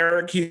think with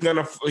Eric, he's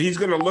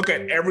gonna look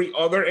at every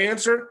other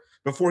answer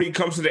before he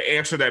comes to the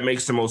answer that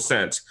makes the most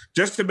sense.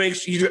 Just to make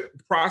sure he's a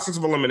process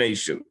of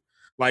elimination.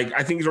 Like,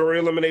 I think he's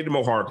already eliminated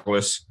Mo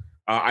Harkless.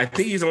 I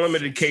think he's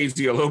eliminated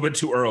KZ a little bit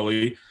too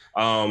early.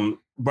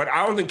 But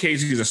I don't think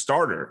KZ is a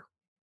starter.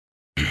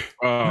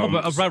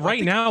 But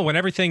right now, when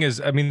everything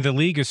is, I mean, the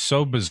league is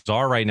so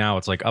bizarre right now.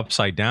 It's like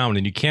upside down,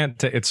 and you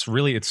can't. It's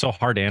so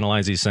hard to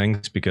analyze these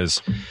things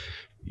because,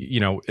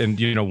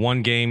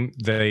 one game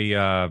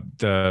the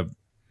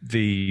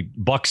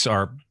Bucks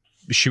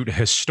shoot a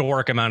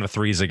historic amount of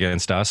threes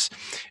against us,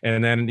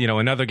 and then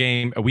another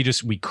game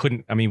we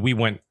couldn't. I mean, we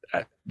went.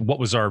 What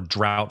was our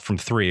drought from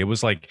three? It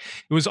was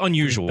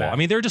unusual. I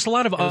mean, there are just a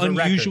lot of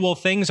unusual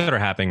things that are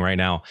happening right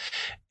now.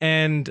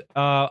 And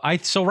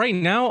so right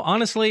now,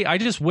 honestly, I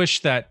just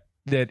wish that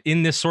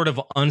in this sort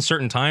of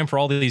uncertain time for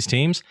all these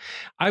teams,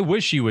 I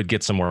wish you would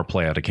get some more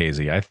play out of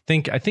KZ. I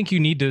think you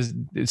need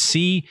to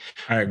see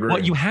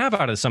what you have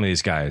out of some of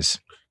these guys.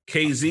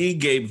 KZ,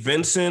 Gabe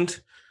Vincent,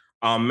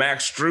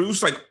 Max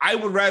Strus. Like, I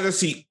would rather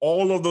see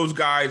all of those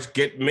guys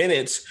get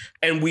minutes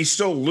and we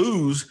still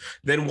lose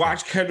than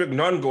watch Kendrick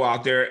Nunn go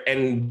out there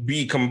and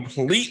be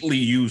completely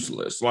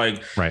useless.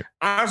 Like, right.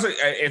 Honestly,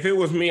 if it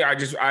was me,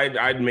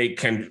 I'd make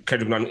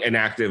Kendrick Nunn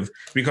inactive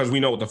because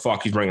we know what the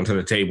fuck he's bringing to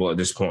the table at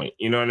this point.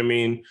 You know what I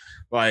mean?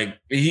 Like,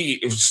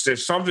 if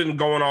there's something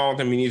going on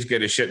with him, he needs to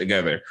get his shit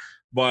together.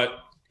 But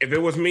if it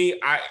was me,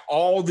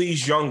 all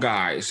these young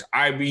guys,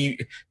 I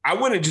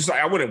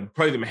wouldn't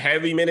play them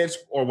heavy minutes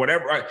or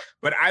whatever,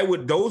 but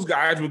those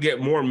guys would get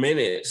more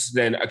minutes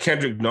than a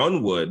Kendrick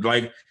Nunn would.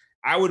 Like,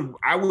 I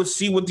would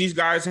see what these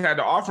guys had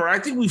to offer. I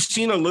think we've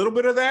seen a little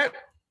bit of that,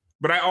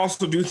 but I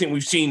also do think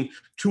we've seen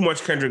too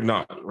much Kendrick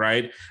Nunn,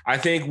 right? I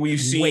think we've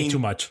seen way too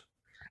much.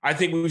 I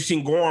think we've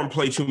seen Gorham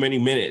play too many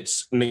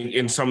minutes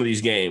in some of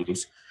these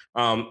games.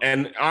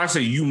 And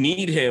honestly, you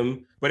need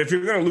him, but if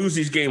you're going to lose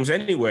these games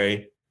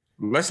anyway,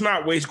 let's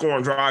not waste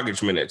Goran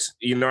Dragic minutes.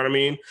 You know what I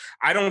mean?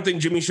 I don't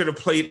think Jimmy should have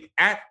played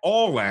at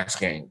all last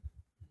game.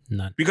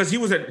 None. Because he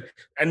was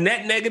a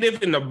net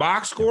negative in the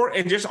box score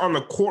and just on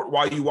the court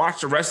while you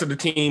watch the rest of the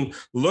team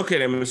look at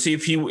him and see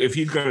if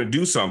he's going to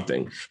do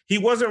something. He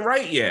wasn't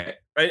right yet.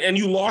 And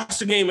you lost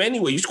the game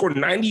anyway. You scored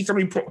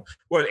 83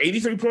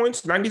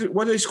 points? 93?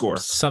 What did they score?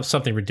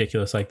 Something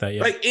ridiculous like that,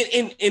 yeah. Like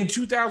in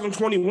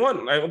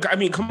 2021. I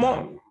mean, come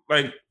on.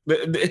 Like,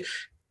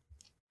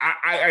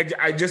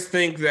 I just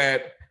think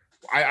that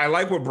I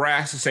like what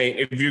Brass is saying.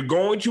 If you're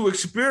going to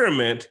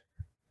experiment,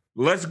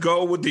 let's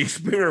go with the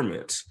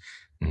experiments.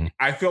 Mm-hmm.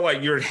 I feel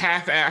like you're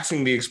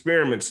half-assing the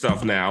experiment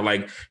stuff now.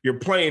 Like, you're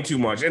playing too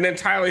much. And then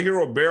Tyler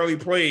Hero barely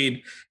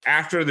played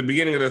after the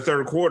beginning of the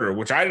third quarter,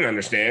 which I didn't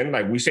understand.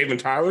 Like, we saving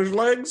Tyler's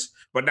legs,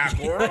 but not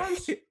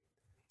Goran's?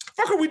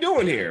 Fuck are we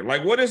doing here?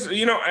 Like, what is,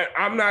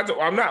 I'm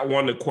not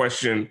one to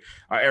question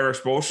Eric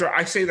Spoelstra.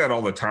 I say that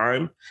all the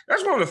time.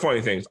 That's one of the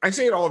funny things. I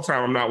say it all the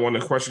time. I'm not one to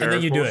question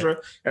Eric Spoelstra,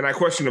 and I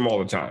question him all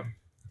the time.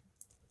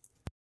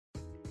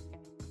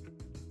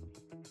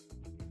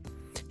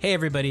 Hey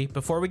everybody,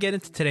 before we get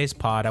into today's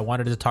pod, I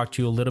wanted to talk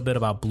to you a little bit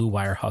about Blue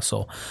Wire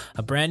Hustle,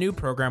 a brand new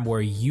program where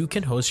you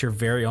can host your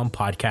very own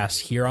podcast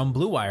here on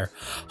Blue Wire.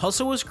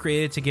 Hustle was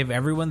created to give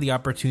everyone the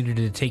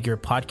opportunity to take your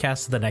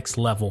podcast to the next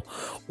level.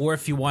 Or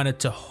if you wanted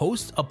to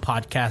host a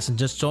podcast and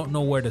just don't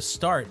know where to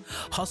start,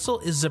 Hustle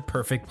is the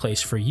perfect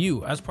place for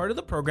you. As part of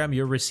the program,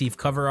 you'll receive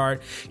cover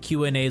art,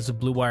 Q&As with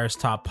Blue Wire's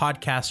top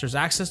podcasters,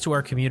 access to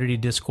our community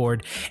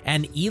Discord,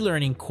 and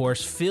e-learning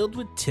course filled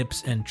with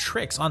tips and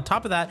tricks. On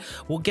top of that,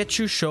 we'll get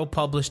you show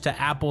published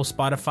to Apple,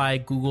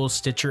 Spotify, Google,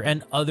 Stitcher,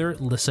 and other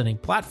listening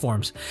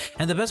platforms.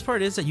 And the best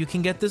part is that you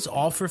can get this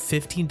all for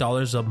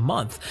 $15 a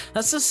month.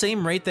 That's the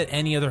same rate that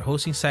any other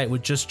hosting site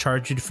would just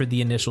charge you for the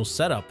initial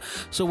setup.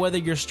 So whether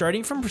you're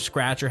starting from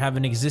scratch or have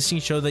an existing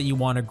show that you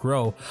want to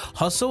grow,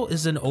 Hustle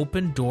is an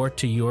open door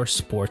to your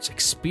sports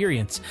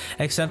experience.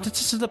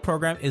 Acceptance to the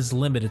program is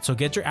limited, so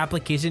get your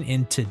application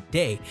in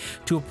today.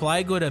 To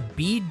apply, go to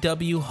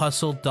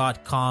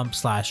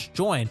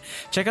bwhustle.com/join.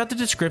 Check out the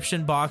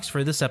description box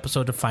for this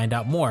episode to find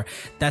out more.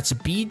 That's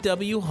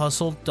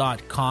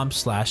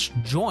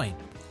bwhustle.com/join.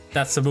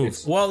 That's the move.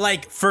 Well,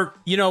 like, for,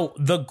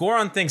 the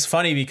Goran thing's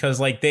funny because,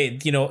 like, they,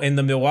 in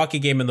the Milwaukee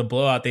game in the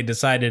blowout, they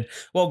decided,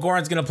 well,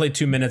 Goran's going to play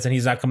 2 minutes and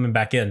he's not coming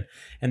back in.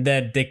 And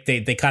then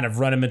they kind of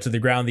run him into the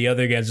ground. The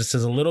other guys just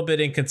is a little bit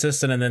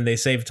inconsistent. And then they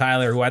save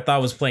Tyler, who I thought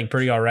was playing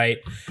pretty all right.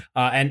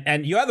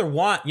 And you either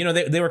want,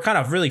 they were kind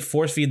of really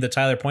force feed the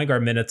Tyler point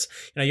guard minutes.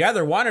 You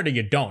either want it or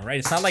you don't, right?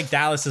 It's not like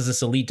Dallas is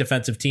this elite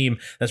defensive team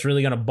that's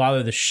really going to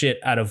bother the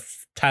shit out of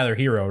Tyler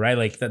Hero, right?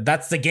 Like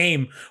that's the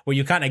game where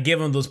you kind of give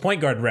him those point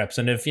guard reps.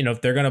 And if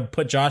they're going to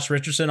put Josh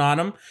Richardson on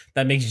him,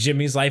 that makes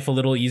Jimmy's life a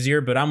little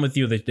easier. But I'm with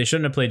you. They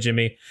shouldn't have played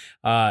Jimmy.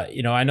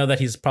 I know that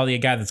he's probably a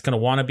guy that's going to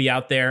want to be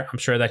out there. I'm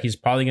sure that he's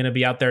probably going to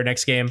be out there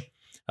next game,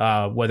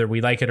 whether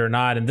we like it or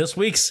not. And it's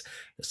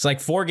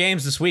like 4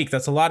 games this week.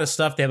 That's a lot of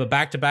stuff. They have a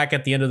back-to-back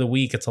at the end of the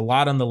week. It's a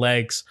lot on the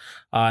legs,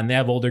 and they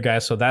have older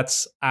guys. So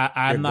that's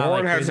I'm not.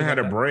 Goran hasn't had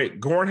a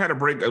break. Goran had a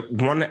break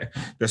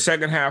the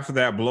second half of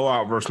that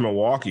blowout versus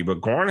Milwaukee,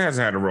 but Goran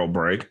hasn't had a real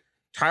break.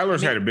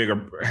 Tyler's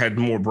had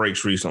more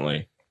breaks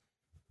recently.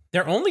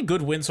 Their only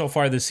good win so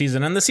far this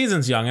season, and the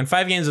season's young, and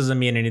 5 games doesn't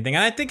mean anything.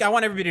 And I think I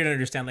want everybody to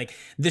understand, like,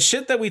 the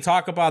shit that we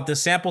talk about, the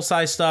sample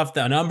size stuff,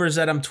 the numbers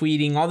that I'm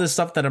tweeting, all this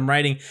stuff that I'm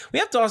writing, we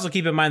have to also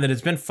keep in mind that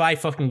it's been 5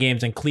 fucking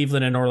games and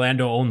Cleveland and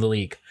Orlando own the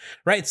league,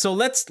 right? So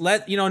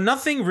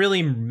nothing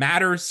really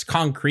matters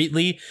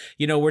concretely.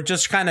 We're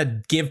just kind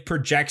of give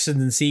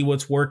projections and see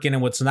what's working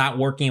and what's not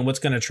working and what's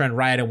going to trend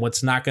right and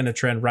what's not going to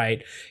trend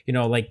right.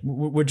 Like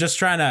we're just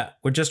trying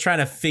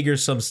to figure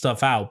some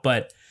stuff out,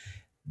 but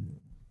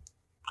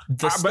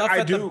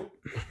I do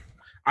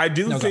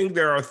think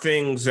there are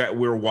things that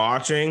we're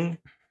watching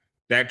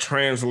that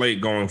translate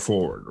going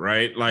forward,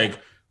 right? Like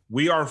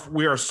we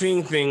are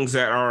seeing things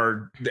that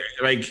are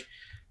like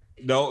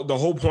the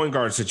whole point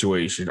guard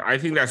situation. I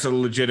think that's a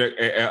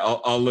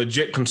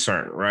legit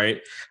concern, right?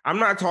 I'm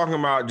not talking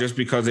about just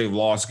because they've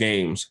lost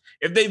games.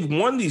 If they've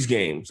won these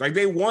games, like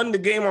they won the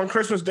game on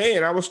Christmas Day,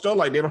 and I was still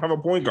like, they don't have a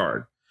point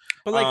guard.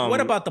 But like,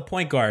 what about the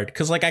point guard?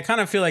 Because like I kind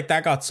of feel like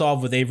that got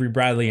solved with Avery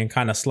Bradley and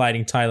kind of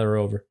sliding Tyler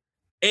over.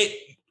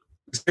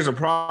 There's a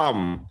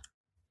problem.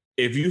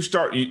 If you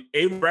start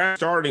Avery Bradley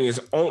starting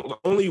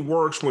only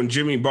works when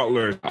Jimmy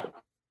Butler is out.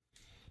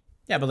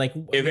 Yeah, but like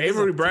if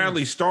Avery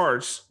Bradley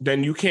starts,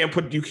 then you can't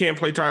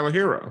play Tyler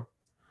Hero.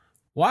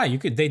 Why?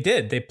 They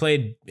did. They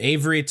played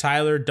Avery,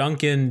 Tyler,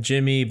 Duncan,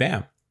 Jimmy,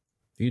 Bam.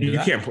 You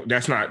can't.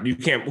 That's not. You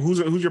can't.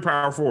 Who's your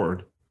power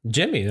forward?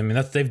 Jimmy. I mean,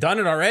 they've done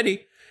it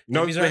already.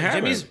 No, they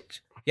haven't.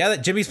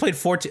 Jimmy's played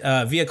 14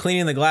 via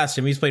cleaning the glass.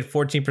 Jimmy's played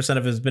 14%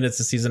 of his minutes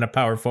this season at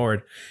power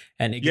forward,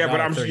 and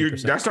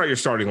that's not your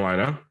starting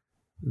lineup.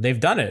 They've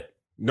done it.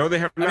 No, they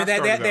have not.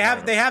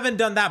 They haven't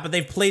done that, but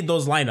they've played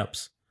those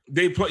lineups.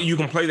 You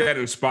can play that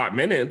in spot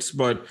minutes,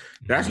 but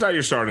that's not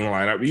your starting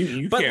lineup.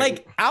 You but can't.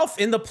 Like Alf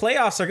in the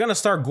playoffs, they're gonna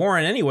start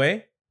Goran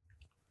anyway.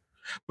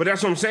 But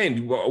that's what I'm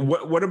saying.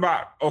 What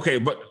about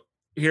But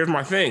here's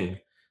my thing.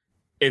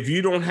 If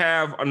you don't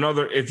have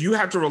if you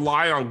have to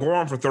rely on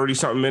Goran for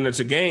 30-something minutes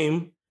a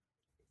game,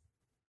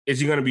 is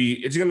he going to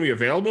be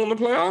available in the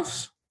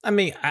playoffs? I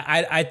mean,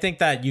 I think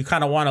that you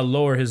kind of want to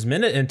lower his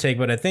minute intake,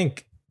 but I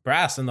think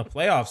Brass in the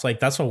playoffs, like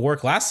that's what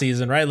worked last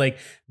season, right? Like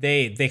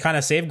they kind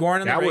of saved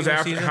Goran in the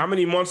regular season. How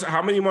many months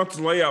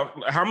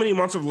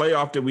of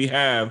layoff did we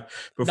have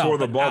before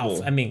the bubble?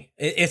 Alf, I mean,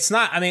 it's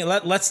not. I mean,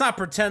 let's not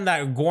pretend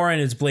that Goran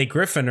is Blake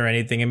Griffin or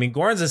anything. I mean,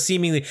 Goran's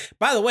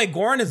by the way,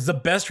 Goran is the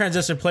best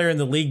transition player in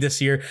the league this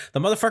year. The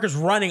motherfucker's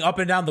running up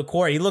and down the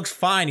court. He looks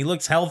fine. He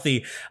looks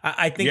healthy.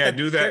 I think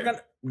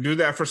do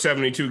that for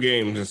 72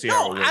 games and see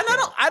how it works.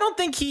 I don't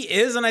think he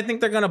is, and I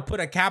think they're gonna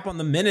put a cap on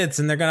the minutes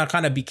and they're gonna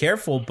kind of be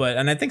careful.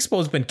 And I think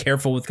Spo's been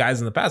careful with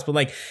guys in the past. But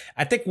like,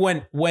 I think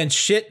when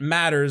shit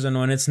matters and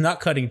when it's nut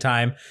cutting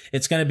time,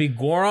 it's gonna be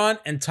Goran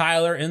and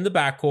Tyler in the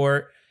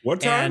backcourt.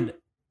 What time? And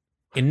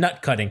in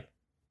nut cutting.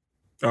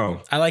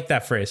 Oh, I like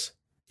that phrase.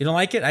 You don't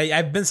like it?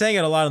 I've been saying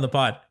it a lot on the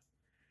pod.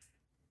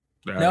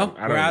 No,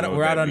 we're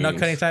out on nut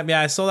cutting time.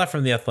 Yeah, I saw that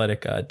from The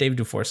Athletic. Dave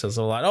Dufour says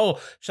a lot. Oh,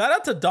 shout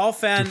out to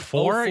Dolphin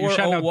Dufour? You're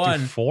shouting out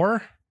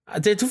Dufour?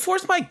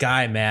 Dufour's my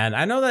guy, man.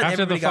 I know that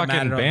after everybody the got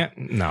mad fucking at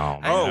him. No.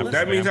 Oh,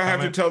 that means I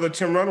have to tell the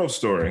Tim Reynolds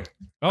story.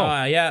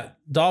 Yeah.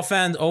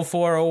 Dolphins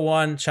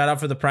 0401. Shout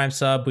out for the Prime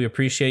sub. We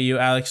appreciate you.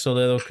 Alex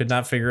Toledo could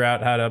not figure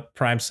out how to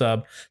Prime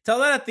sub. Tell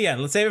that at the end.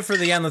 Let's save it for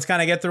the end. Let's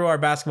kind of get through our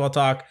basketball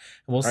talk.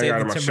 We'll save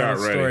the Tim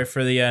Reynolds story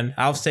for the end.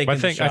 Alf's taking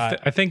the shot.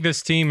 I think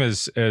this team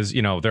is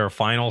they're a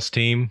finals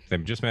team.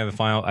 They've just made the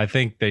final. I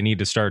think they need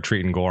to start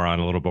treating Goran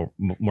a little bit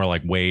more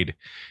like Wade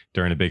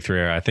during the Big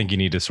Three. I think you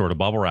need to sort of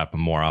bubble wrap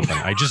him more often.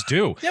 I just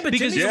do. Yeah, but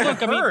because Jimmy's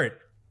hurt.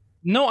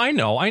 No, I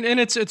know. And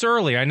it's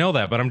early. I know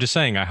that. But I'm just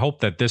saying, I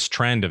hope that this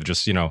trend of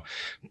just,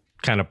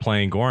 kind of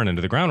playing Goran into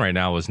the ground right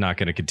now is not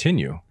going to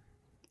continue.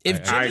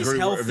 If Jimmy's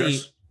healthy,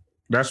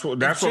 that's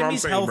what I'm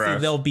saying, healthy, Brad.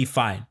 they'll be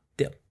fine.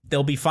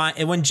 They'll be fine.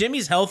 And when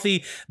Jimmy's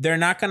healthy, they're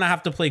not going to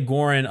have to play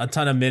Goran a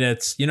ton of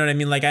minutes. You know what I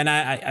mean? Like, and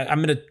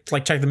I'm going to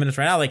check the minutes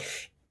right now. Like,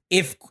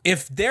 if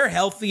they're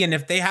healthy and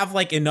if they have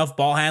enough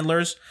ball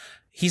handlers,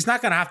 he's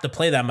not going to have to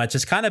play that much.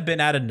 It's kind of been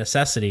out of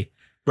necessity.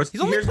 But he's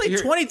only played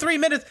 23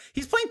 minutes.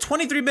 He's playing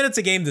 23 minutes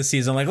a game this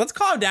season. Like, let's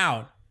calm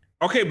down.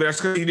 Okay, but that's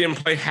because he didn't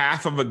play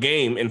half of a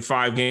game in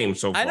 5 games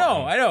so far. I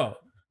know.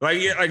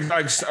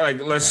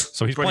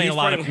 So he's playing a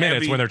lot of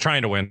minutes when they're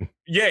trying to win.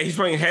 Yeah, he's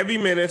playing heavy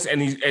minutes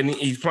and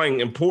he's playing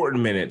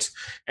important minutes.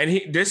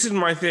 And this is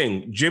my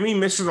thing. Jimmy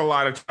misses a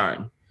lot of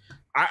time.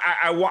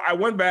 I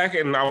went back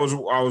and I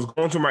was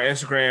going through my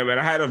Instagram and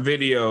I had a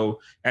video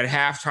at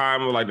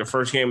halftime of the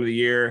first game of the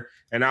year.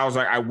 And I was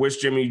like, I wish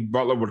Jimmy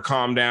Butler would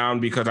calm down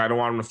because I don't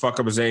want him to fuck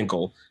up his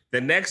ankle.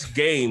 The next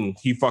game,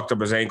 he fucked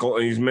up his ankle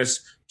and he's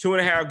missed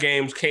 2.5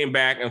 games, came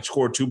back and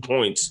scored 2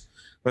 points.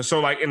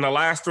 So in the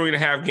last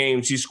 3.5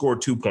 games, he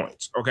scored 2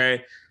 points.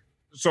 Okay.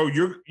 So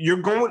you're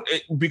going,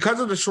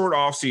 because of the short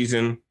off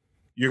season,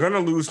 you're going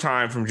to lose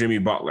time from Jimmy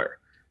Butler.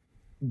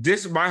 That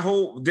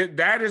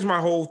is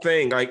my whole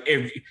thing. Like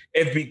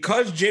if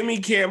because Jimmy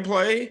can't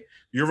play,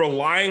 you're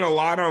relying a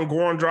lot on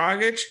Goran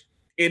Dragic,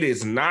 it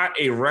is not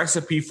a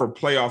recipe for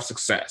playoff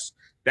success.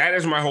 That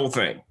is my whole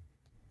thing.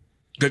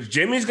 Because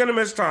Jimmy's going to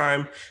miss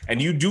time,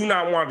 and you do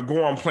not want to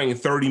go on playing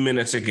 30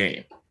 minutes a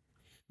game.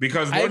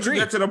 Because once you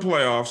get to the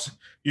playoffs,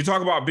 you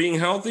talk about being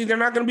healthy, they're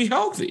not going to be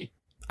healthy.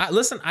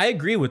 Listen, I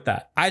agree with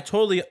that. I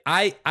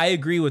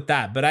agree with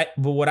that. But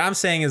what I'm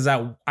saying is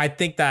that I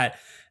think that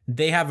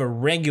they have a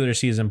regular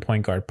season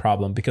point guard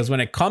problem, because when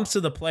it comes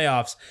to the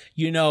playoffs,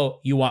 you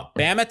want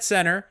Bam at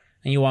center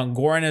and you want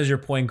Goran as your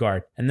point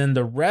guard, and then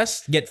the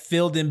rest get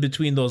filled in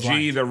between those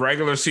lines. The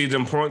regular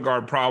season point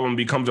guard problem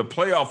becomes a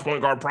playoff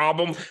point guard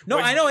problem. No,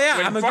 I know.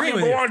 Yeah, I'm agreeing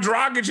with you. Goran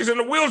Dragic is in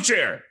a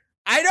wheelchair.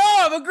 I know.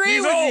 I'm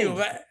agreeing with you.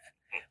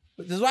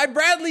 But this is why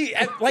Bradley.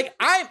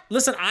 I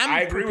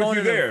agree with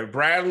you there.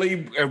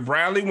 Bradley,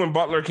 when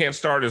Butler can't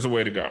start, is the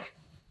way to go.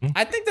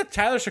 I think that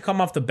Tyler should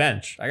come off the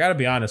bench. I got to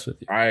be honest with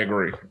you. I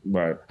agree,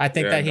 but I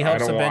think that he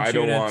helps the bench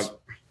units.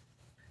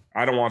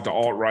 I don't want the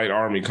alt-right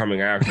army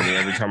coming after me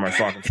every time I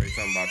fucking say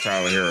something about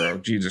Tyler Hero.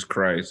 Jesus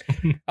Christ.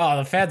 Oh,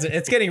 the fans,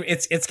 it's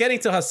getting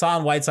to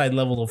Hassan Whiteside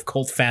level of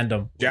cult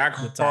fandom. Jack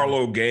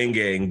Harlow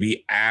gang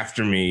be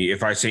after me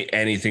if I say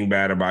anything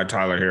bad about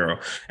Tyler Hero.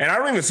 And I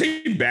don't even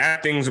say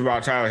bad things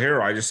about Tyler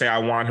Hero. I just say I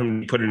want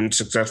him to put in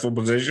successful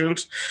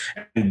positions.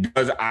 And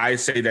because I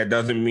say that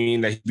doesn't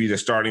mean that he'd be the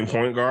starting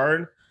point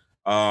guard.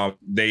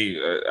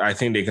 I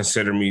think they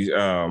consider me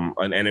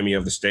an enemy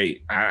of the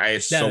state.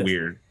 It's so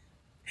weird.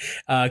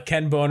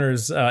 Ken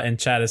Boner's in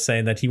chat is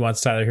saying that he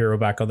wants Tyler Hero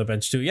back on the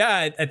bench too.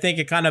 Yeah, I think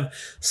it kind of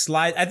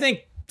slides. I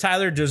think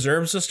Tyler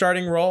deserves a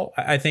starting role.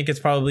 I think it's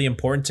probably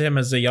important to him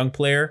as a young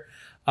player.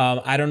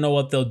 I don't know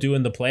what they'll do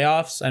in the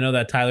playoffs. I know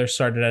that Tyler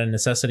started at a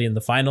necessity in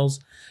the finals.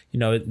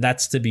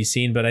 That's to be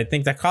seen. But I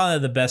think that kind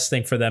of the best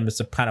thing for them is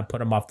to kind of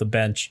put him off the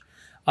bench.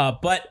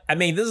 But I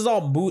mean, this is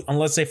all moot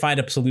unless they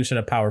find a solution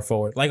at power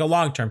forward, like a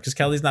long term, because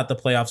Kelly's not the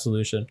playoff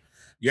solution.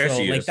 Yes,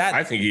 he is.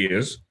 I think he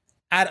is.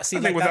 I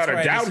think without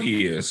a doubt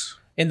he is.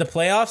 In the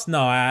playoffs?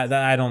 No,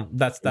 I don't.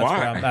 That's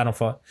why I don't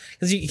fall.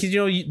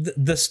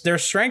 Because their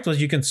strength was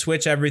you can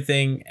switch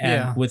everything,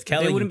 and with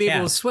Kelly they wouldn't be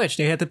able to switch.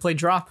 They had to play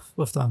drop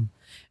with them.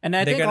 And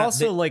I think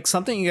also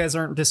something you guys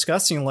aren't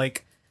discussing.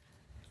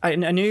 I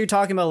know you're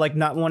talking about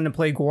not wanting to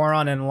play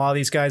Goran and a lot of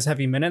these guys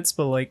heavy minutes,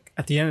 but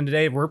at the end of the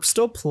day, we're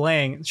still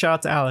playing. Shout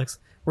out to Alex.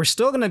 We're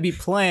still going to be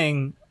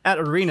playing at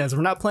arenas.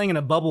 We're not playing in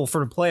a bubble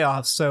for the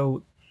playoffs,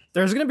 so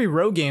there's going to be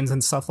road games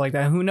and stuff like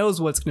that. Who knows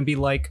what's going to be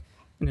like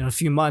in a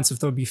few months if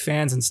there'll be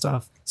fans and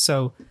stuff.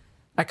 So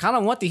I kind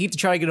of want the Heat to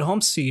try to get a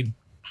home seed.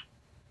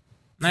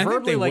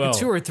 Preferably a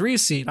 2 or 3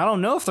 seed. I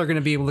don't know if they're going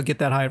to be able to get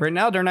that high. Right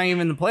now, they're not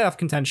even in the playoff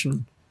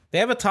contention. They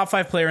have a top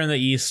 5 player in the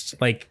East.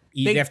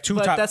 They have two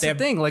top. That's the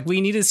thing. We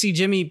need to see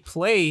Jimmy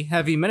play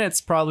heavy minutes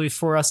probably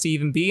for us to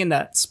even be in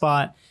that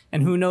spot.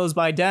 And who knows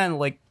by then,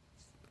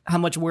 how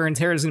much wear and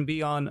tear is going to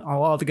be on a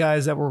lot of the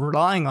guys that we're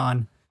relying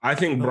on. I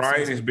think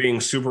Brian is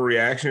being super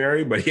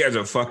reactionary, but he has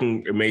a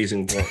fucking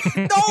amazing point.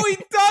 No, he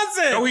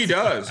doesn't. No, he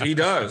does. He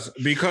does.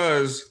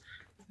 Because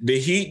the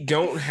Heat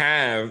don't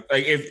have,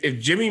 like, if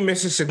Jimmy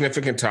misses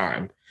significant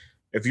time,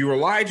 if you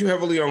rely too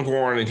heavily on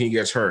Goran and he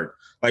gets hurt,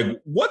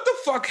 like, what the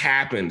fuck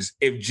happens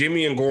if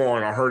Jimmy and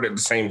Goran are hurt at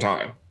the same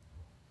time?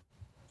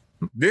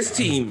 This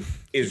team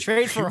is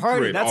trade for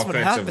Harden. That's what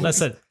happens.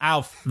 Listen,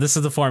 Alf, this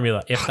is the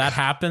formula. If that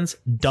happens,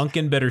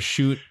 Duncan better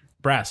shoot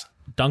brass.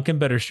 Duncan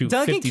better shoot.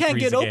 Duncan can't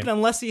get open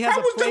unless he has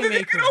a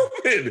playmaker.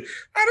 Open?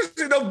 How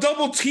does they'll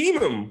double team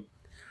him?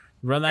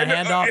 Run that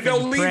handoff, and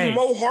they'll leave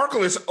Mo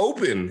Harkless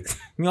open.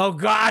 Oh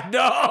God,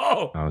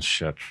 no! Oh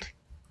shit.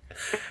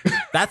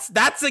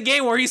 That's a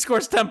game where he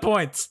scores 10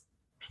 points.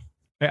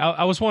 Hey,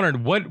 I was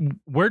wondering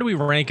where do we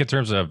rank in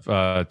terms of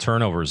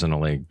turnovers in the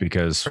league?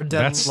 Because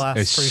that's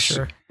last, pretty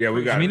sure. Yeah,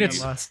 we got. I mean,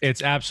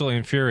 it's absolutely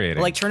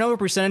infuriating. Like turnover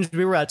percentage,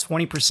 we were at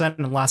 20%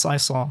 in the last I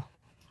saw.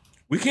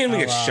 We can't even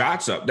get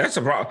shots up. That's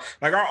a problem.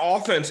 Like our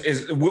offense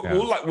is,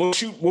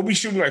 we'll be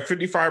shooting like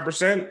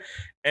 55%,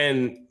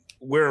 and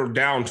we're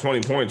down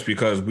 20 points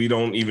because we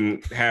don't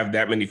even have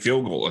that many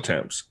field goal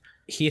attempts.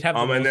 He'd have.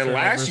 And then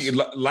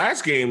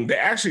last game they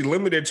actually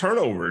limited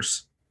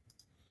turnovers.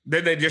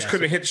 Then they just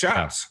couldn't hit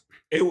shots.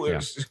 It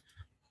was.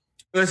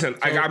 Listen,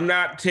 I'm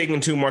not taking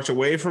too much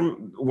away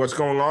from what's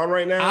going on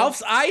right now.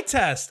 Alf's eye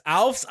test.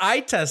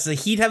 The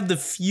Heat have the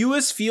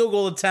fewest field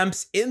goal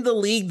attempts in the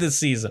league this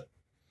season.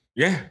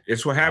 Yeah,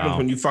 it's what happens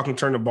when you fucking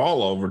turn the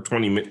ball over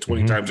 20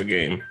 times a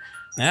game.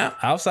 Yeah,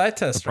 Alf's eye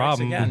test. The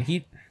problem again.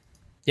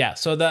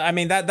 So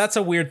that's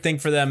a weird thing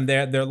for them.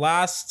 They're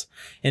last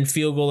in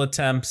field goal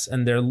attempts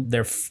and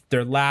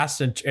they're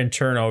last in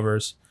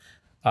turnovers,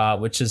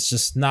 which is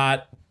just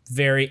not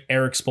very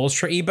Eric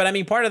Spoelstra-y. But I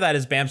mean, part of that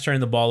is Bam's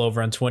turning the ball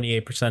over on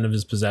 28% of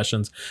his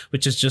possessions,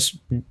 which is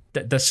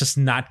that's just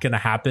not going to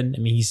happen. I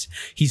mean,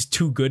 he's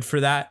too good for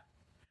that.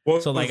 Well,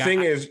 so the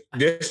thing is,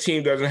 this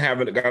team doesn't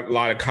have a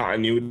lot of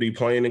continuity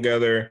playing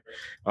together.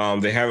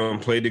 They haven't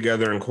played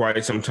together in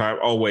quite some time.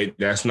 Oh, wait,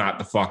 that's not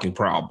the fucking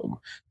problem.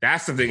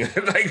 That's the thing.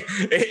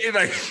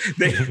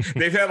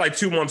 They've had like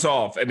 2 months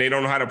off and they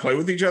don't know how to play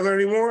with each other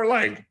anymore.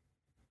 Like,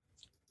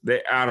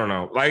 I don't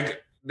know.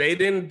 Like, they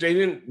didn't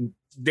turn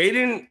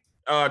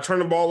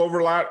the ball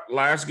over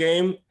last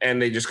game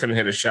and they just couldn't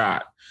hit a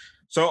shot.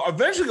 So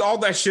eventually, all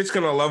that shit's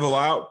gonna level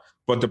out.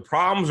 But the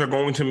problems are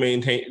going to be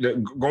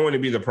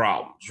the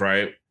problems,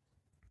 right?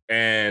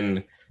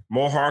 And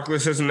Mo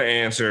Harkless isn't the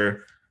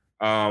answer.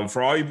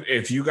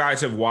 If you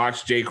guys have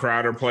watched Jay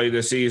Crowder play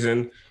this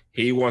season,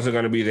 he wasn't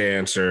going to be the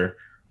answer.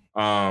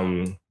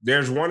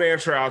 There's one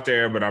answer out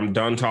there, but I'm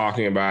done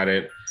talking about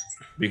it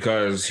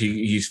because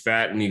he's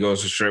fat and he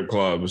goes to strip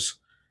clubs,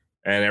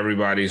 and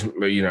everybody's a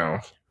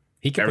priest.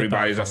 He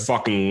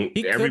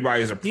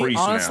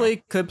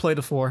honestly could play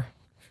the 4.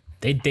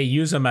 They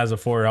use him as a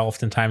 4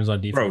 oftentimes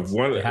on defense.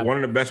 Bro, one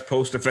of the best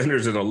post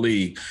defenders in the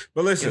league.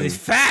 But listen, he's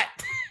fat.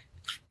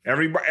 All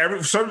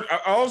of a sudden,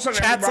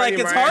 Chat's like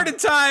it's Harden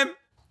time.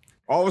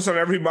 All of a sudden,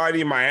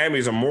 everybody in Miami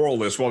is a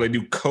moralist while they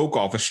do coke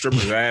off of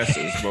strippers'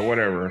 asses. But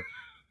whatever.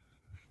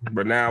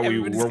 But now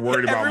we're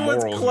worried about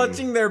morals. Everyone's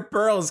clutching their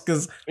pearls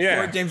because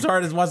poor James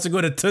Harden wants to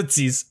go to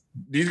Tootsie's.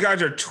 These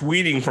guys are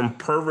tweeting from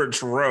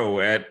Perverts Row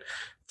at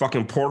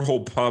fucking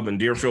Porthole Pub in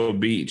Deerfield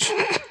Beach.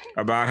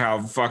 About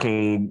how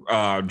fucking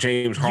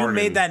James Harden. You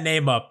made that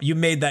name up.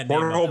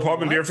 Porthole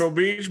Pub in Deerfield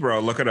Beach, bro.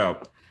 Look it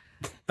up.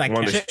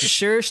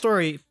 Share your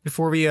story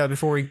before we go.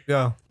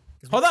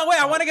 Hold on, wait.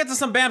 I want to get to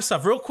some Bam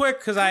stuff real quick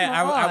because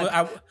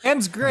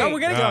Bam's great. No, we're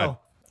gonna go.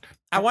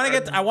 I want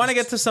to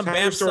get to some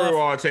Bam story stuff.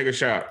 While I take a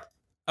shot.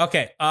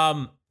 Okay.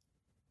 I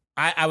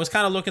was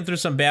kind of looking through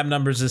some Bam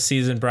numbers this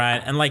season,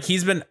 Brian, and like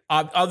he's been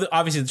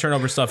obviously the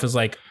turnover stuff is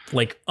like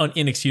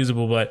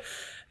inexcusable, but.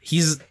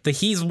 He's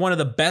one of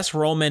the best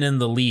roll men in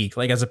the league.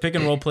 Like as a pick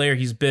and roll player,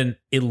 he's been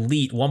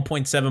elite.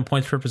 1.7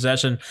 points per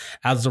possession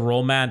as a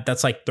roll man.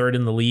 That's like 3rd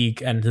in the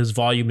league, and his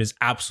volume is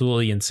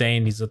absolutely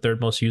insane. He's the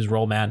 3rd most used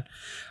roll man.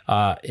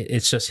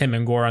 It's just him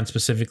and Goran,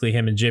 specifically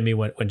him and Jimmy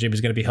when Jimmy's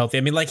going to be healthy.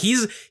 I mean, like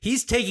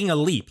he's taking a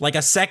leap, like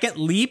a second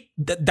leap.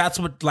 That's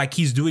what like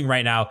he's doing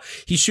right now.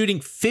 He's shooting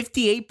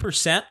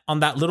 58% on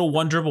that little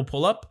one dribble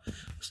pull up,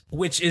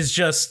 which is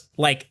just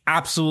like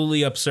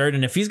absolutely absurd.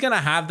 And if he's going to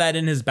have that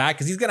in his back,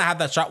 because he's going to have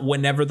that shot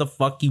whenever the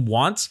fuck he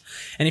wants.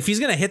 And if he's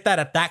going to hit that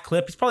at that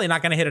clip, he's probably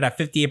not going to hit it at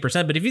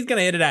 58%. But if he's going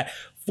to hit it at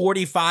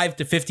 45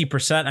 to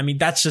 50%, I mean,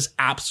 that's just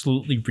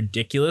absolutely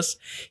ridiculous.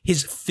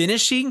 His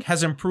finishing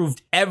has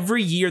improved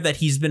every year that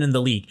he's been in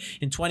the league.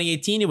 In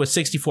 2018, it was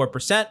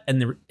 64%.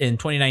 And in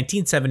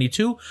 2019,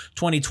 72,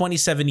 2020,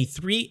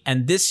 73.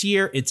 And this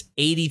year it's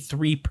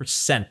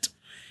 83%.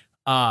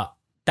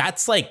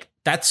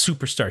 That's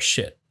superstar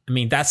shit. I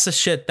mean, that's the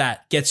shit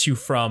that gets you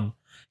from,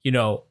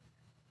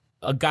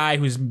 a guy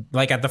who's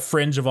like at the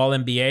fringe of all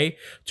NBA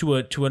to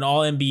an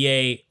all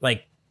NBA,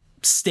 like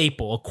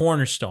staple, a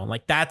cornerstone.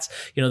 Like that's,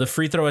 the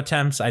free throw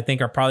attempts I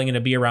think are probably going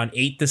to be around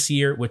 8 this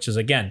year, which is,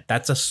 again,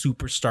 that's a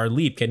superstar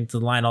leap, getting to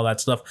the line, all that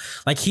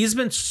stuff. Like he's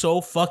been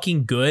so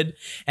fucking good.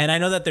 And I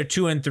know that they're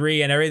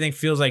 2-3 and everything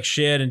feels like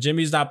shit. And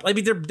Jimmy's not, I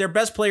mean, their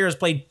best player has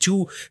played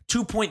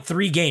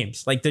 2.3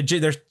 games. Like their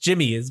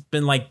Jimmy has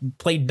been like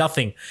played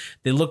nothing.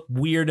 They look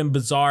weird and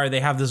bizarre. They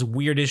have this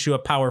weird issue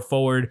at power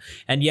forward,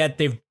 and yet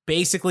they've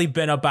basically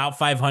been about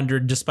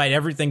 500 despite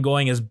everything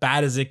going as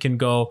bad as it can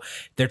go.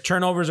 Their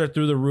turnovers are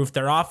through the roof.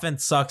 Their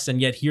offense sucks,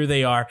 and yet here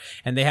they are,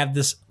 and they have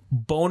this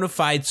bona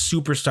fide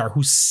superstar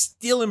who's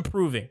still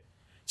improving.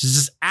 It's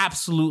just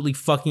absolutely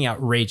fucking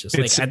outrageous.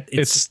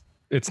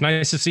 It's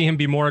nice to see him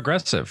be more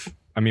aggressive.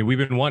 I mean, we've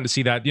been wanting to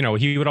see that.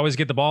 He would always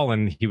get the ball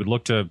and he would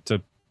look to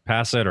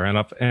pass it or end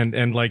up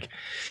and like,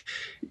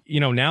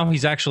 now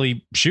he's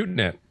actually shooting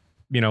it,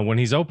 when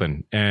he's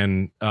open.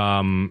 And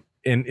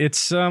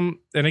it's and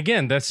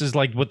again, this is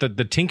like what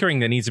the tinkering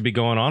that needs to be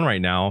going on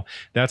right now.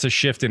 That's a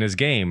shift in his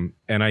game,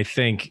 and I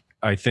think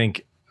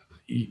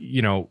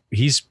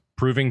he's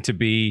proving to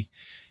be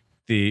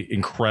the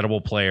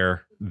incredible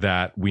player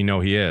that we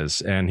know he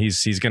is, and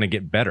he's going to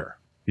get better.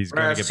 He's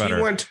going to get better.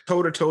 He went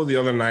toe to toe the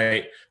other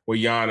night with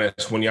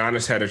Giannis when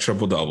Giannis had a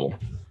triple double.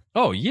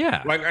 Oh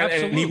yeah,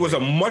 and he was a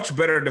much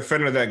better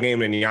defender that game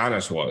than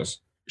Giannis was.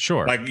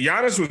 Sure. Like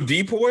Giannis was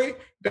Depoy.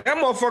 That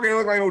motherfucker didn't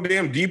look like no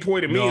damn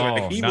Depoy to me.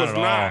 Like he was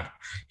not.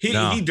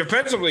 He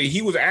defensively,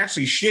 he was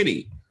actually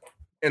shitty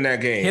in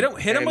that game.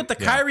 Hit him with the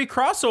Kyrie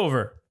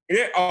crossover.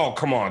 Yeah. Oh,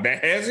 come on.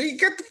 That hezzy?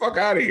 Get the fuck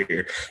out of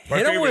here.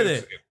 Hit him with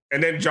it.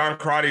 And then John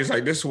Crotty is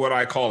like, this is what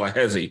I call a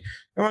hezzy.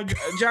 Like,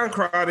 John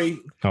Crotty.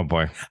 Oh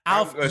boy.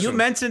 Alf, you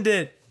mentioned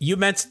it. You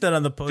mentioned it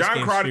on the post.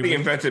 John Crotty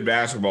invented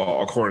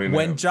basketball, according to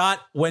him.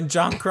 When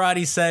John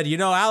Crotty said,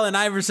 Allen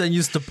Iverson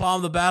used to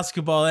palm the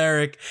basketball,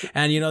 Eric,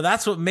 and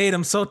that's what made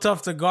him so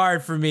tough to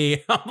guard for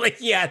me. I'm like,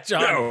 yeah,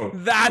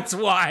 John, that's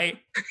why.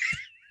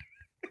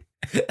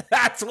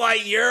 That's why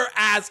your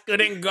ass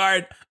couldn't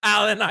guard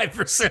Allen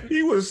Iverson.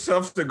 He was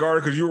tough to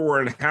guard because you were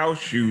wearing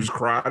house shoes,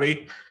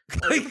 Crotty.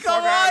 Like,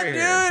 come on,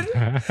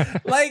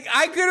 dude. Like,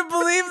 I couldn't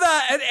believe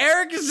that. And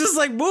Eric is just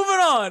like moving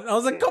on. I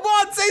was like, come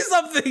on, say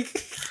something.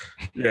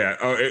 Yeah.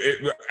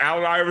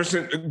 Allen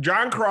Iverson,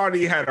 John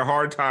Crotty had a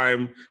hard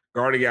time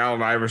guarding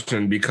Allen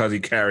Iverson because he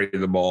carried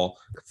the ball.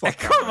 Fuck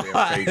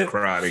face,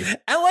 Crotty.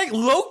 And like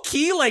low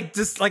key, like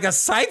just like a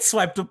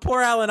sideswipe to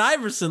poor Allen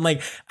Iverson.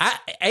 Like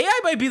AI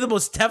might be the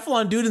most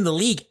Teflon dude in the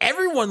league.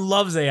 Everyone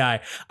loves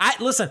AI.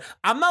 Listen,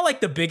 I'm not like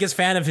the biggest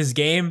fan of his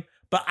game,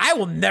 but I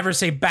will never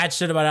say bad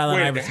shit about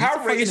Allen Iverson. How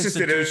racist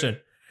it is.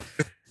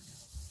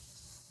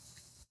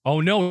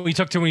 Oh no, he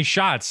took too many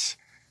shots.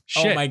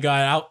 Shit. Oh my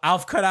God.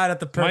 Alf cut out at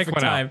the perfect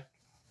time. Out.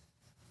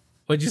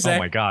 What'd you say? Oh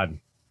my God.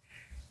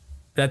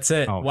 That's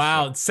it. Oh,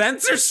 wow. shit.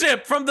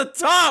 Censorship from the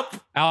top.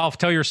 Alf,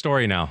 tell your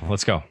story now.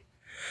 Let's go.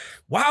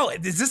 Wow.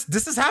 This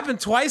has happened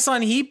twice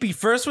on Heapy.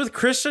 First with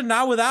Christian,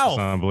 now with Alf.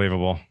 That's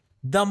unbelievable.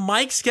 The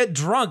mics get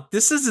drunk.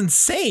 This is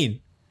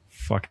insane.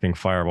 Fucking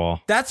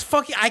fireball. That's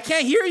fucking... I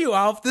can't hear you,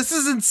 Alf. This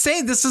is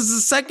insane. This is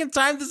the second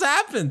time this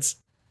happens.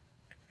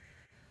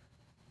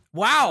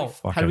 Wow.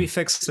 How do we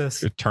fix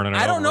this?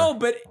 I don't know,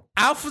 but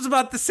Alf was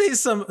about to say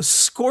some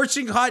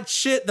scorching hot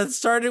shit that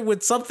started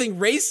with something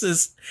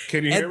racist.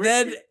 Can you hear me?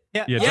 Then,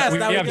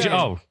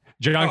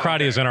 John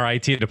Crotty is in our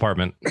IT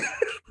department.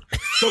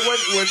 So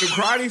when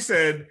Crotty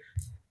said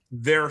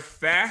they're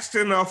fast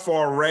enough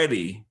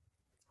already,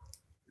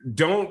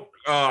 don't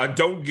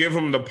give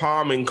him the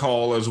palming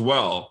call as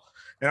well.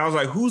 And I was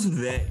like, who's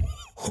they?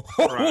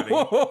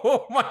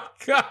 Oh my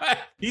God.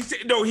 He said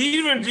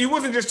he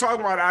wasn't just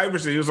talking about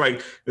Iverson. He was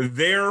like,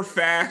 they're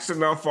fast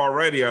enough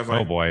already. I was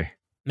like, oh boy.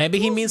 Maybe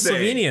he means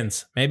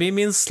Slovenians.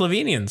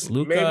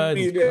 Luka.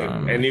 Maybe he did.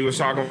 And he was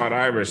talking about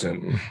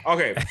Iverson.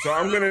 Okay, so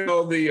I'm gonna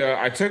tell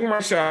I took my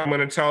shot. I'm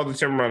gonna tell the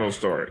Tim Reynolds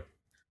story.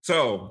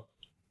 So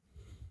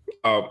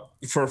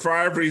for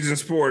Friar Freezing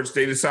Sports,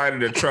 they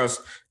decided to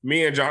trust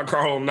me and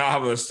Giancarlo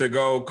Navas to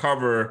go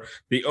cover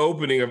the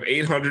opening of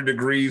 800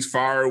 Degrees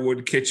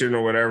Firewood Kitchen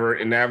or whatever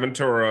in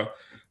Aventura.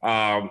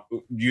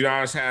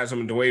 Udonis has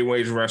them in Dwayne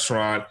Wade's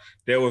restaurant.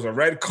 There was a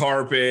red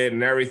carpet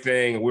and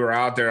everything. We were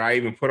out there. I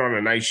even put on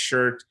a nice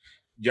shirt.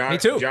 Me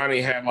too.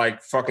 Johnny had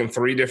like fucking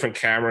 3 different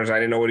cameras. I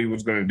didn't know what he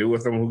was going to do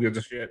with them. Who gives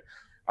a shit?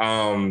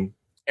 So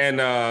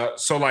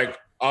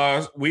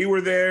we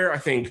were there. I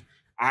think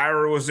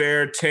Ira was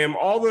there, Tim,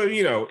 all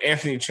the,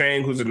 Anthony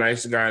Chang, who's the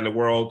nicest guy in the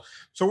world.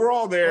 So we're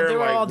all there. They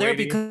were all there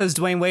because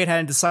Dwayne Wade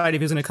hadn't decided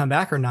if he was going to come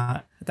back or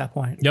not at that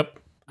point. Yep.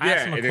 I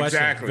asked him a question.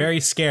 Exactly. Very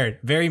scared,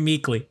 very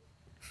meekly.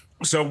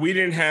 So we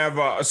didn't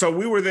have, so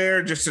we were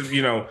there just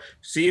to,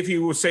 see if he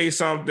would say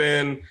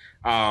something.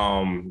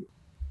 And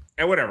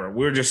whatever.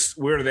 We're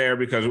there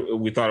because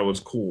we thought it was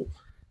cool.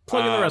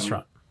 Plug in the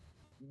restaurant.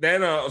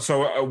 Then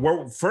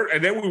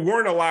and then we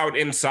weren't allowed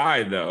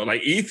inside though.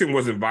 Like Ethan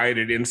was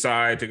invited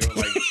inside to go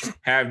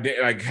have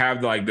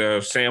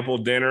the sample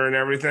dinner and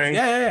everything.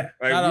 Yeah.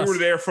 Like we were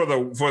there for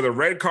the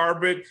red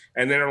carpet,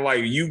 and then they're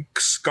like, you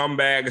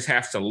scumbags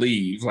have to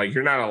leave. Like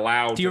you're not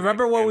allowed. Do you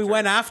remember where we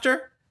went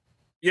after?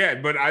 Yeah,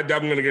 but I'm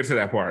going to get to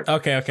that part.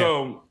 Okay.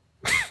 So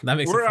that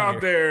makes we're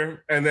out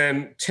there, and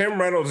then Tim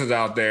Reynolds is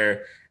out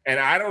there, and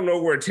I don't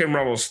know where Tim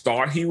Reynolds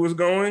thought he was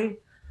going,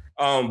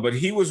 but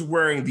he was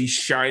wearing the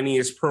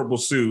shiniest purple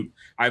suit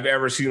I've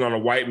ever seen on a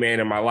white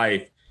man in my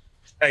life.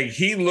 Like,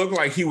 he looked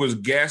like he was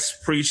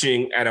guest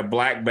preaching at a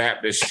Black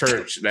Baptist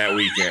church that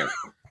weekend.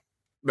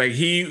 Like,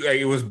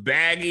 it was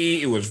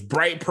baggy, it was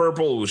bright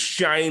purple, it was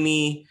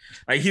shiny.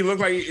 Like, he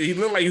looked like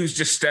he was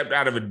just stepped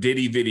out of a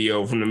Diddy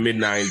video from the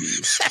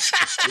mid-90s.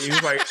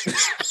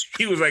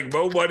 He was like,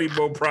 "Mo money,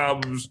 mo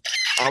problems.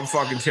 I'm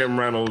fucking Tim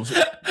Reynolds."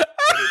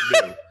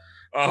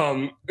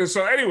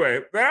 So anyway,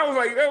 I was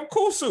like, oh,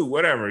 cool suit,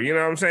 whatever. You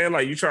know what I'm saying?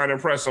 Like, you trying to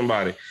impress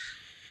somebody.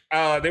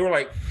 They were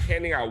like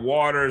handing out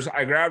waters.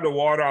 I grabbed the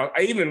water.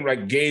 I even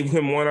like gave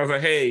him one. I was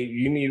like, "Hey,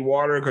 you need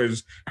water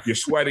because you're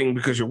sweating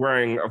because you're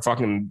wearing a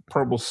fucking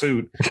purple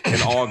suit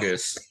in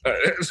August."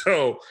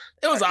 So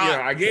it was odd.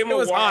 I gave him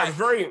water.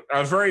 I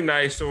was very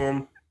nice to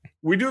him.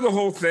 We do the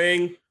whole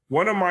thing.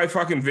 One of my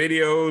fucking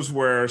videos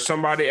where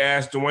somebody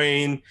asked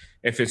Dwayne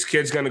if his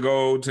kid's going to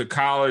go to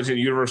college at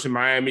University of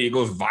Miami, it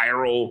goes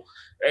viral.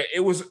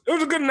 It was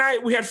a good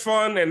night. We had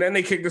fun, and then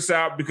they kicked us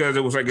out because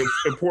it was like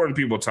important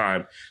people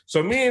time.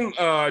 So me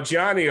and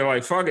Gianni are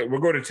like, fuck it, we're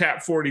going to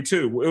Tap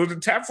 42. It was a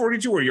Tap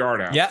 42 or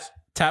Yard House? Yeah,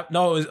 it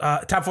was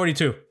Tap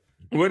 42.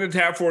 We went to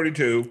Tap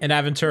 42. In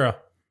Aventura.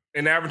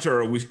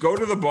 We go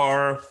to the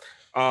bar.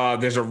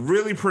 There's a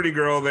really pretty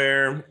girl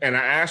there, and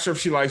I asked her if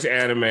she likes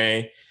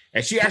anime,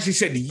 and she actually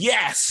said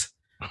yes.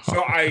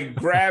 So I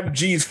grabbed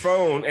G's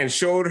phone and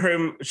showed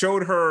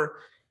her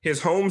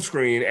his home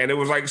screen, and it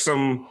was like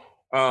some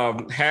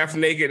half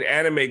naked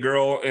anime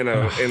girl in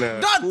a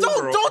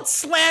don't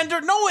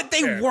slander. No,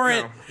 they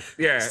weren't. No.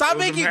 Yeah, stop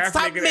making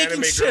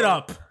shit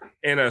up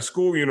in a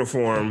school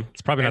uniform.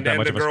 It's probably not that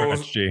much of a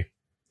stretch, G.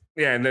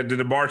 Yeah, and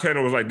the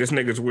bartender was like, "This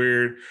nigga's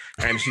weird,"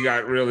 and she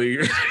got really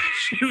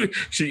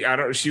she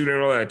didn't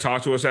really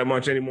talk to us that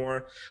much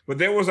anymore. But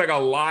there was like a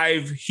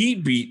live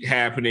heat beat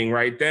happening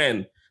right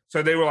then,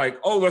 so they were like,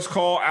 "Oh, let's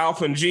call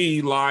Alpha and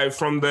G live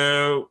from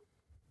the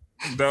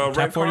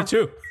Tap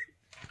 42."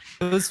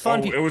 It was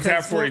fun. It was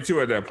Tap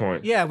 42 at that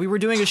point. Yeah, we were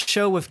doing a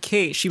show with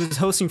Kate. She was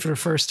hosting for the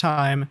first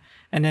time.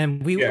 And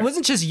then it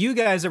wasn't just you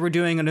guys that were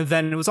doing an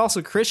event. It was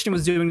also Christian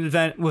was doing an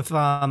event with,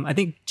 I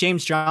think,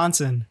 James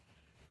Johnson.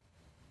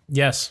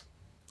 Yes.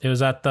 It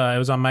was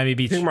on Miami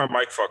Beach. I think my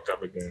mic fucked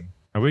up again.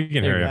 We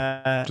can hear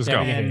you. Just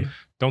go.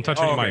 Don't touch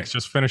any mics.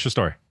 Just finish the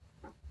story.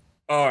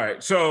 All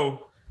right.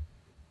 So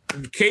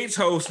Kate's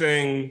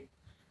hosting,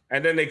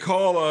 and then they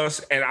call us,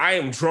 and I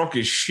am drunk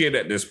as shit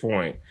at this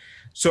point.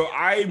 So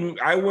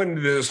I went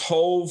into this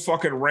whole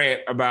fucking rant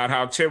about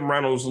how Tim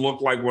Reynolds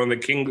looked like one of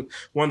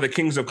the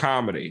kings of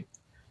comedy.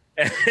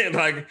 And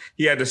like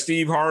he had the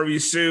Steve Harvey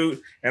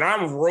suit, and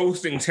I'm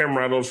roasting Tim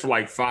Reynolds for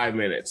like 5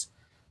 minutes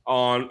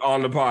on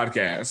the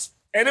podcast.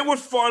 And it was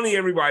funny,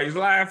 everybody's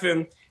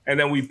laughing, and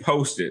then we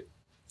posted.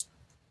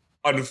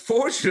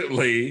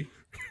 Unfortunately,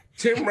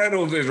 Tim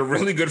Reynolds is a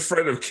really good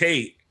friend of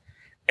Kate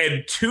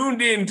and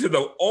tuned in to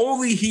the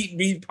only Heat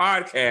Beat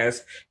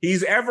podcast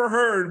he's ever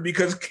heard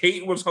because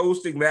Kate was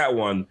hosting that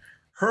one,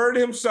 heard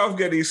himself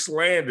getting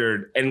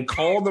slandered and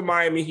called the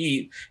Miami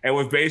Heat and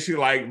was basically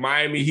like,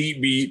 Miami Heat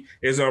Beat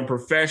is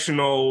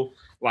unprofessional.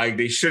 Like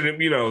they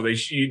shouldn't,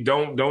 you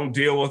don't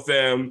deal with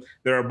them.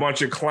 They're a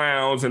bunch of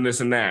clowns and this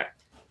and that.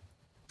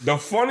 The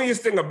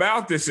funniest thing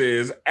about this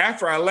is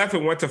after I left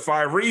and went to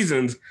 5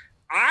 Reasons,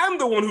 I'm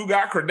the one who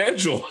got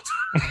credentialed.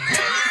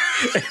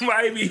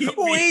 Miami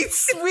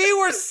we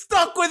were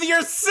stuck with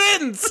your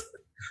sins.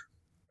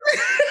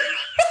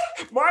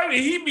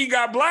 Miami Heat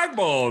got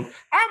blackballed.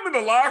 I'm in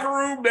the locker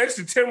room next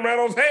to Tim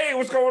Reynolds. Hey,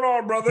 what's going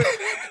on, brother?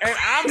 And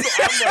I'm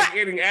like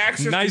getting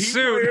access nice to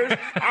Heat suit. players.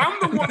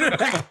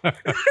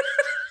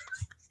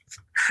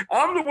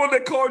 I'm the one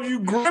that called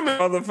you Grim,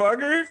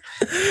 motherfucker.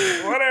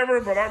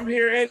 Whatever, but I'm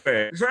here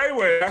anyway. So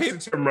anyway,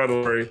 that's the Tim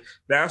Reynolds story.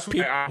 That's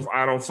why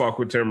I don't fuck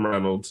with Tim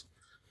Reynolds.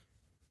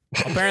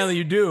 Apparently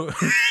you do.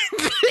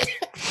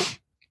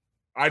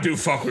 I do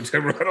fuck with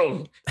Tim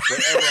Reynolds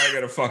whenever I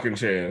get a fucking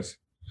chance.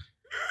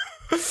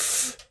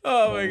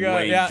 Oh my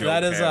god! Yeah,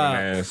 that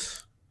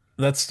is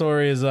that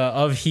story is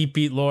of Heat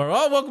Beat lore.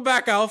 Oh, welcome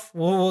back, Alf.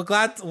 We're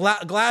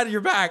glad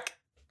you're back.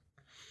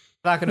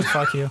 I'm not gonna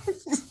fuck you.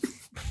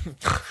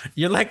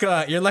 You're like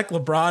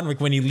LeBron, like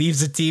when he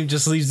leaves a team,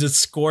 just leaves it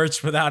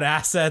scorched without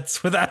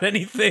assets, without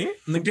anything.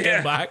 And then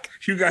came back.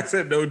 You guys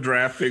had no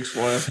draft picks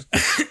left.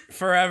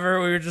 Forever,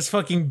 we were just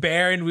fucking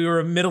barren. We were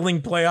a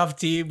middling playoff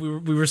team.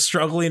 We were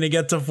struggling to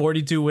get to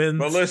 42 wins.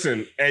 But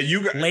listen, and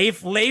you got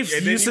Leif's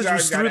usage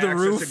was through the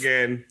roof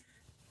again.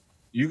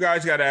 You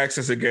guys got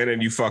access again,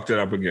 and you fucked it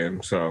up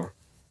again. So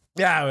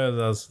yeah, it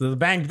was the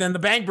bank. Then the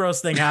Bang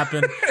Bros thing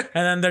happened, and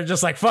then they're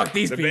just like, "Fuck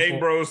these people." The Bang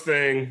Bros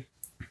thing.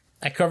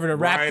 I covered a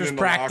Raptors in the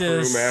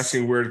practice. Locker room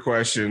asking weird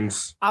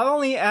questions. I'll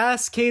only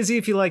ask KZ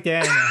if you like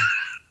anime.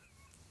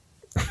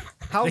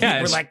 How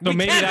yeah, we're like, so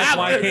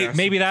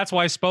maybe that's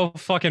why Spo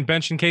fucking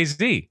benching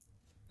KZ.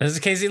 Is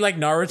Casey like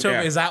Naruto?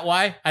 Yeah. Is that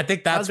why? I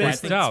think that's why.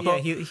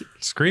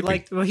 It's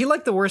creepy. He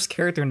liked the worst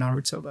character in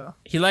Naruto though.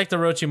 He liked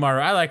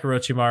Orochimaru. I like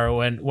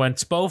Orochimaru. When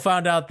Spo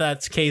found out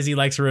that Casey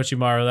likes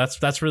Orochimaru,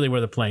 that's really where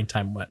the playing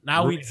time went.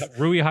 Now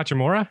Rui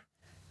Hachimura.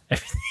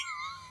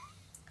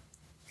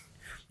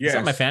 He's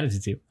on my fantasy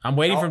team. I'm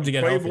waiting for him to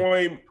get healthy.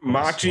 Playboy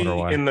Machi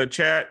in the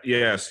chat.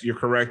 Yes, you're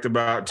correct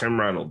about Tim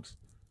Reynolds.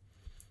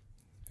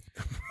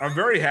 I'm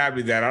very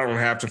happy that I don't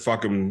have to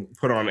fucking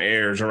put on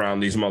airs around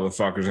these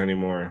motherfuckers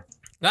anymore.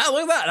 Look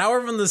at that. Now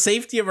we're from the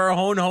safety of our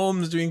own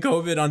homes doing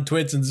COVID on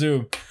Twitch and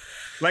Zoom.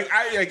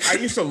 I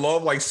used to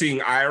love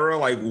seeing Ira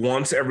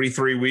once every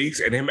 3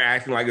 weeks and him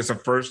acting like it's the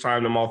first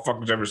time the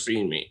motherfucker's ever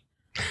seen me.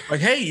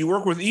 Like, hey, you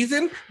work with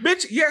Ethan?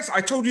 Bitch, yes,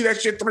 I told you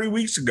that shit 3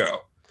 weeks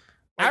ago.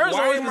 Ira's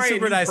why always am been I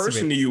super a new nice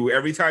person to you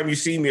every time you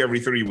see me every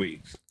 3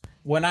 weeks?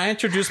 When I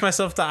introduced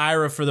myself to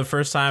Ira for the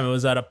first time, it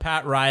was at a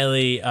Pat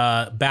Riley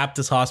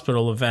Baptist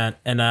Hospital event,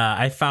 and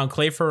I found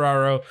Clay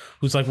Ferraro,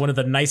 who's like one of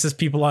the nicest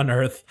people on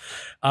earth.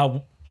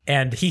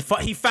 And he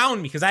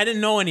found me because I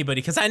didn't know anybody.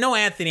 Because I know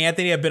Anthony.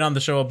 Anthony had been on the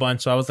show a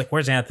bunch, so I was like,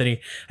 "Where's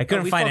Anthony?" I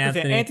couldn't find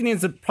Anthony. Anthony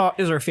is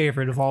our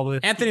favorite of all the.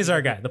 Anthony's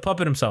our guy, the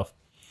puppet himself.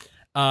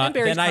 And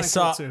Barry's then I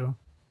saw, cool too.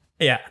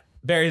 Yeah,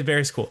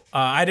 Barry's cool.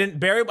 I don't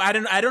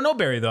know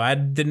Barry though. I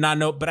did not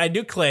know, but I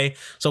do Clay.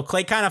 So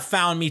Clay kind of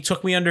found me,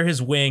 took me under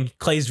his wing.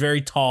 Clay's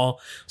very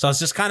tall, so I was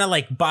just kind of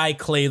like by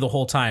Clay the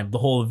whole time, the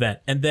whole event,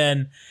 and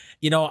then.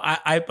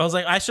 I was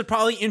like, I should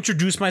probably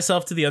introduce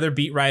myself to the other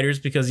beat writers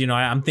because,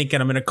 I'm thinking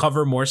I'm going to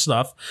cover more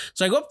stuff.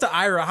 So I go up to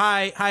Ira.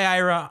 Hi,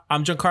 Ira.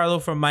 I'm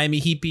Giancarlo from Miami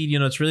Heat Beat.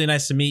 It's really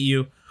nice to meet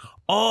you.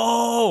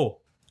 Oh,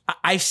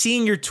 I've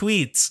seen your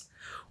tweets,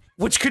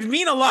 which could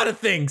mean a lot of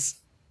things.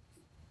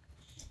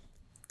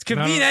 It could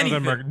mean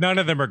anything. None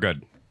of them are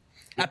good.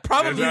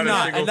 Probably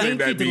not. I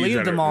think he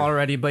deleted them all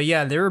already, but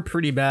yeah, they were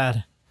pretty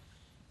bad.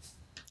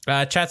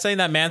 Chat saying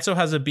that Manso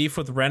has a beef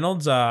with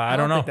Reynolds. I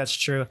don't know. Think that's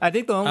true. I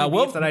think the only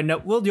beef that I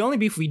know, the only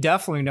beef we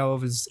definitely know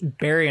of is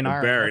Barry and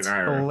Ira. Barry and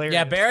Ira. Hilarious.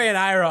 Yeah, Barry and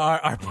Ira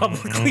are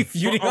publicly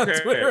feuding on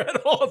Twitter at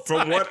all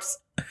times.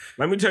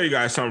 Let me tell you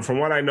guys something. From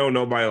what I know,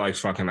 nobody likes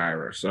fucking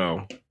Ira.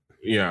 So,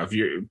 if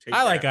you,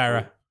 I like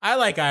Ira.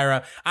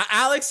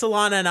 Alex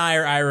Solana and I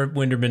are Ira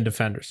Winderman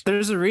defenders.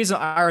 There's a reason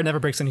Ira never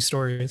breaks any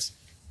stories.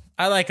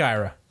 I like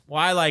Ira.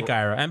 Well, I like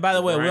Ira. And by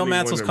the way, Will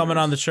Mansel's coming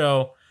on the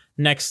show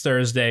next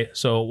Thursday,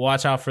 so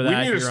watch out for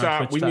that.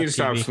 We need to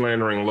stop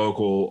slandering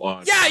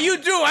local. Yeah, you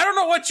do. I don't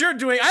know what you're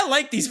doing. I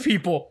like these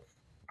people.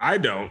 I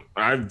don't.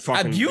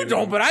 You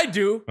don't, but I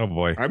do. Oh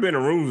boy, I've been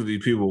in rooms with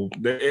these people.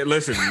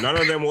 Listen, none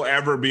of them will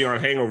ever be on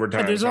Hangover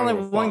Time. There's only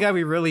one guy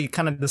we really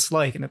kind of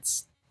dislike, and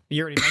it's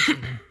you already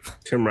mentioned him.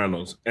 Tim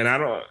Reynolds. And I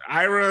don't.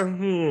 Ira.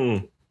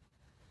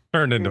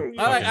 Turned into.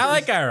 I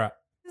like Ira.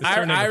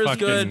 Ira's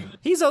good.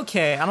 He's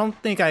okay. I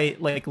don't think I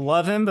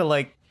love him,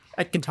 but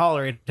I can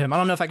tolerate him. I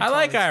don't know if I can. I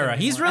like Ira.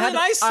 He's really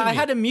nice to me. I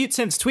had to mute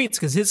Tim's tweets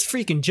because his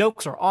freaking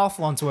jokes are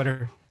awful on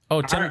Twitter.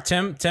 Oh,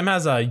 Tim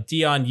has a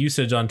Dion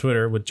usage on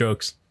Twitter with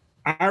jokes.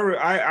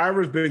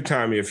 Ira's big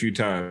time me a few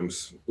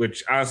times,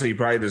 which honestly he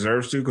probably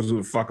deserves to because who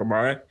the fuck am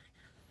I?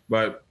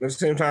 But at the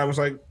same time, it's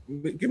like,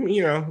 give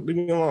me, leave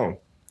me alone.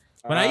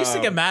 When I used to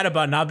get mad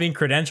about not being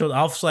credentialed,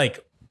 I was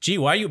like, gee,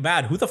 why are you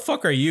mad? Who the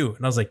fuck are you?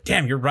 And I was like,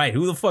 damn, you're right.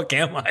 Who the fuck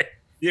am I?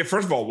 Yeah,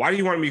 first of all, why do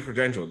you want to be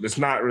credentialed? It's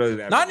not really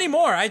that. Not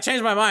anymore. I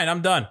changed my mind.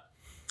 I'm done.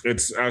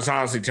 It's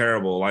honestly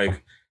terrible.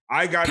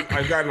 I've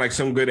gotten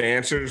some good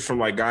answers from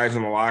guys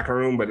in the locker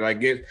room, but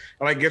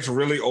gets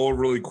really old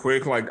really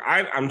quick.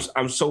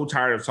 I'm so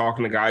tired of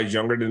talking to guys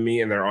younger than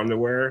me in their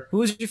underwear. Who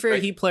was your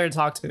favorite Heat player to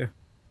talk to?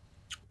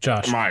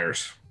 Josh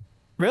Myers.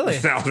 Really?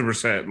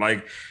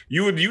 1,000%.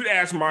 You'd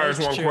ask Myers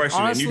one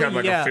question honestly, and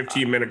you'd have a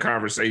 15-minute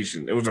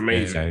conversation. It was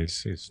amazing.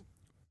 Yeah,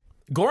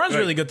 Goran's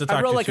really good to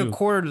talk to. I wrote a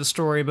quarter of the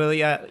story, but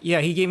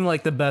yeah, he gave me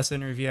the best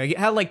interview. I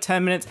had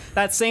 10 minutes.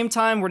 That same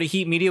time where the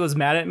Heat media was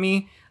mad at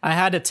me, I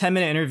had a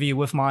 10-minute interview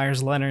with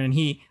Myers Leonard, and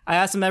I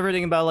asked him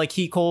everything about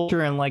Heat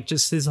culture and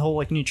just his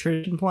whole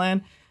nutrition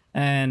plan,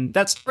 and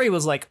that story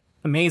was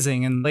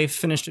amazing, and they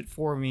finished it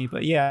for me.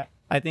 But yeah,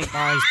 I think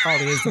Myers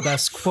probably is the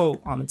best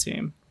quote on the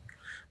team.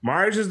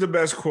 Myers is the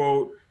best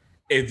quote.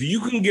 If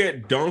you can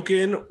get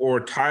Duncan or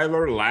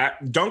Tyler,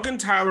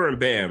 Tyler, and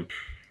Bam,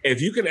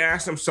 if you can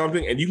ask them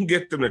something and you can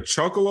get them to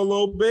chuckle a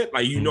little bit,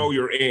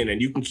 you're in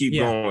and you can keep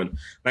going.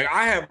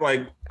 I had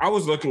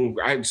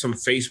some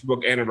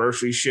Facebook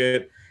anniversary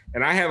shit,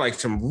 and I had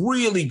some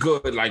really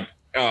good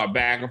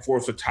back and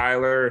forth with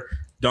Tyler,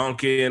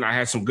 Duncan. I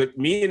had some good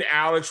me and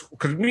Alex,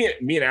 because me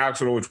and Alex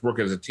would always work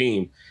as a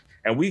team.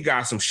 And we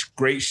got some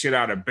great shit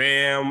out of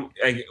Bam.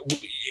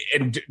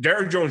 And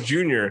Derrick Jones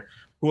Jr.,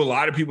 who a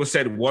lot of people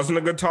said wasn't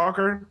a good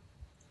talker,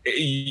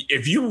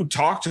 if you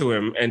talk to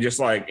him and just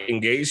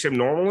engage him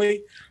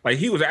normally,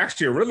 he was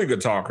actually a really good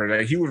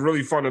talker. He was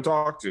really fun to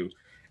talk to.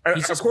 And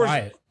he's of course,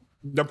 quiet.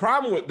 The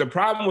problem with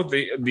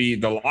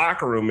the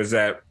locker room is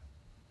that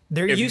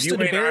they're used to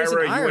the Bears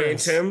and you ain't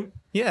Tim,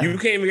 you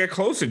can't even get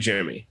close to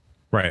Jimmy.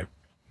 Right.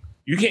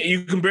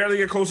 You can barely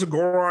get close to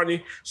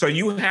Goran. So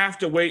you have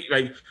to wait.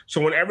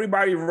 So when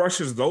everybody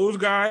rushes those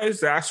guys,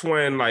 that's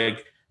when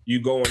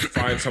you go and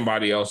find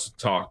somebody else to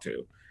talk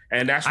to.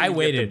 And that's when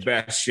you get the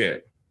best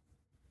shit.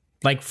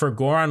 Like for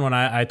Goran, when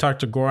I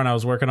talked to Goran, I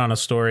was working on a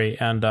story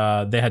and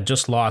they had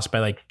just lost by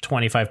like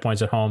 25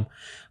 points at home.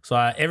 So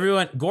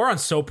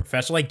Goran's so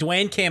professional. Like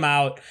Dwayne came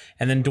out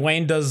and then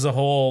Dwayne does the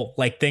whole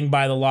like thing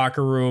by the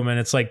locker room and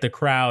it's like the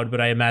crowd.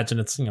 But I imagine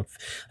it's,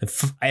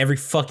 every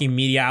fucking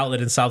media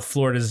outlet in South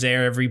Florida is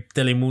there. Every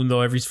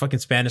Telemundo, every fucking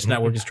Spanish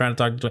network is trying to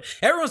talk to Dwayne.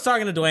 Everyone's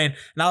talking to Dwayne.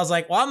 And I was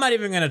like, well, I'm not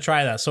even going to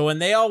try that. So when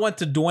they all went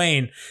to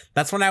Dwayne,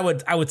 that's when I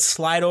would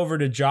slide over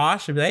to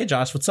Josh and be like, hey,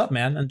 Josh, what's up,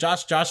 man? And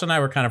Josh and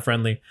I were kind of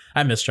friendly.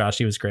 I miss Josh.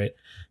 He was great.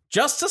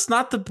 Justice,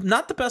 not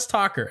the best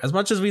talker. As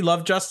much as we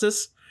love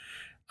Justice.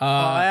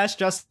 I asked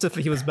Justice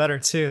if he was better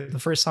too. The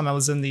first time I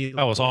was in the.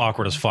 That was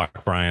awkward as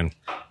fuck, Brian.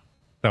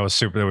 That was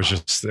super. It was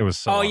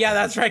so awkward. Yeah,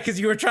 that's right. Because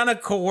you were trying to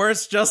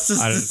coerce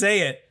Justice to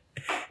say it.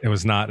 It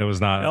was not. It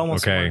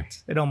almost okay.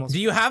 Worked. It almost.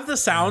 Do you have the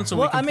sound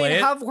so we can play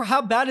it?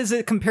 How bad is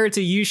it compared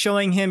to you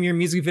showing him your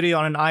music video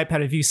on an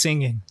iPad of you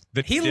singing?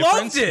 He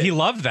loved it. He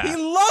loved that. He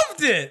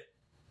loved it.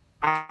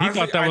 He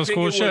thought that was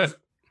cool shit.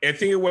 I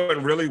think it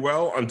went really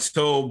well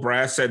until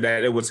Brad said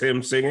that it was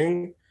him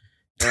singing.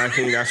 And I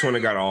think that's when it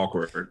got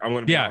awkward. I'm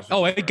gonna be honest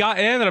with you. It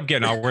ended up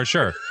getting awkward,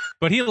 sure.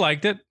 But he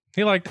liked it.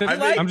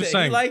 I'm just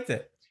saying. He liked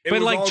it.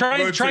 But like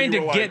trying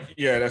to get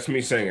that's me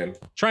singing.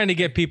 Trying to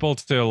get people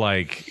to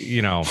like,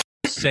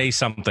 say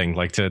something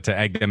like to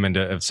egg them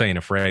into saying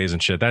a phrase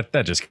and shit. That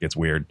just gets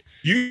weird.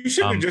 You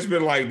should have just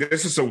been like,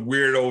 this is some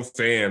weirdo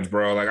fans,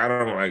 bro. Like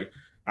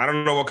I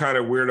don't know what kind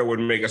of weirdo would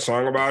make a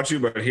song about you,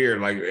 but here,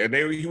 like, and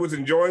he was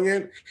enjoying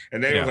it,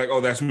 and they was like,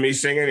 "Oh, that's me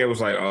singing." It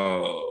was like,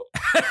 "Oh,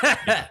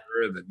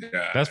 you're the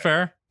guy." That's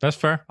fair.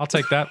 I'll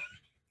take that.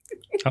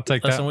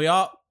 Listen, we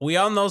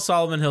all know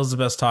Solomon Hill's the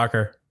best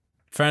talker.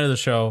 Friend of the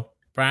show,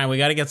 Brian. We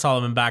got to get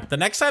Solomon back. The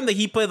next time that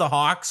he play the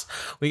Hawks,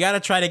 we got to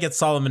try to get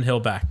Solomon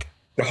Hill back.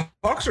 The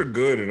Hawks are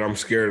good, and I'm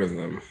scared of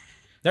them.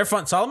 They're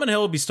fun. Solomon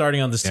Hill will be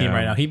starting on this team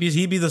right now. He'd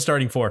be the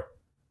starting four.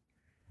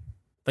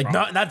 Like,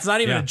 that's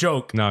not even a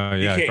joke. No,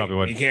 yeah, he probably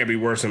would. He can't be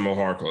worse than Mo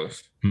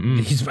Harkless.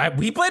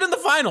 He played in the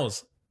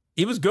finals.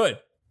 He was good.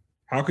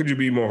 How could you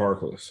be Mo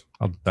Harkless?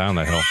 I'll down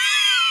that hill.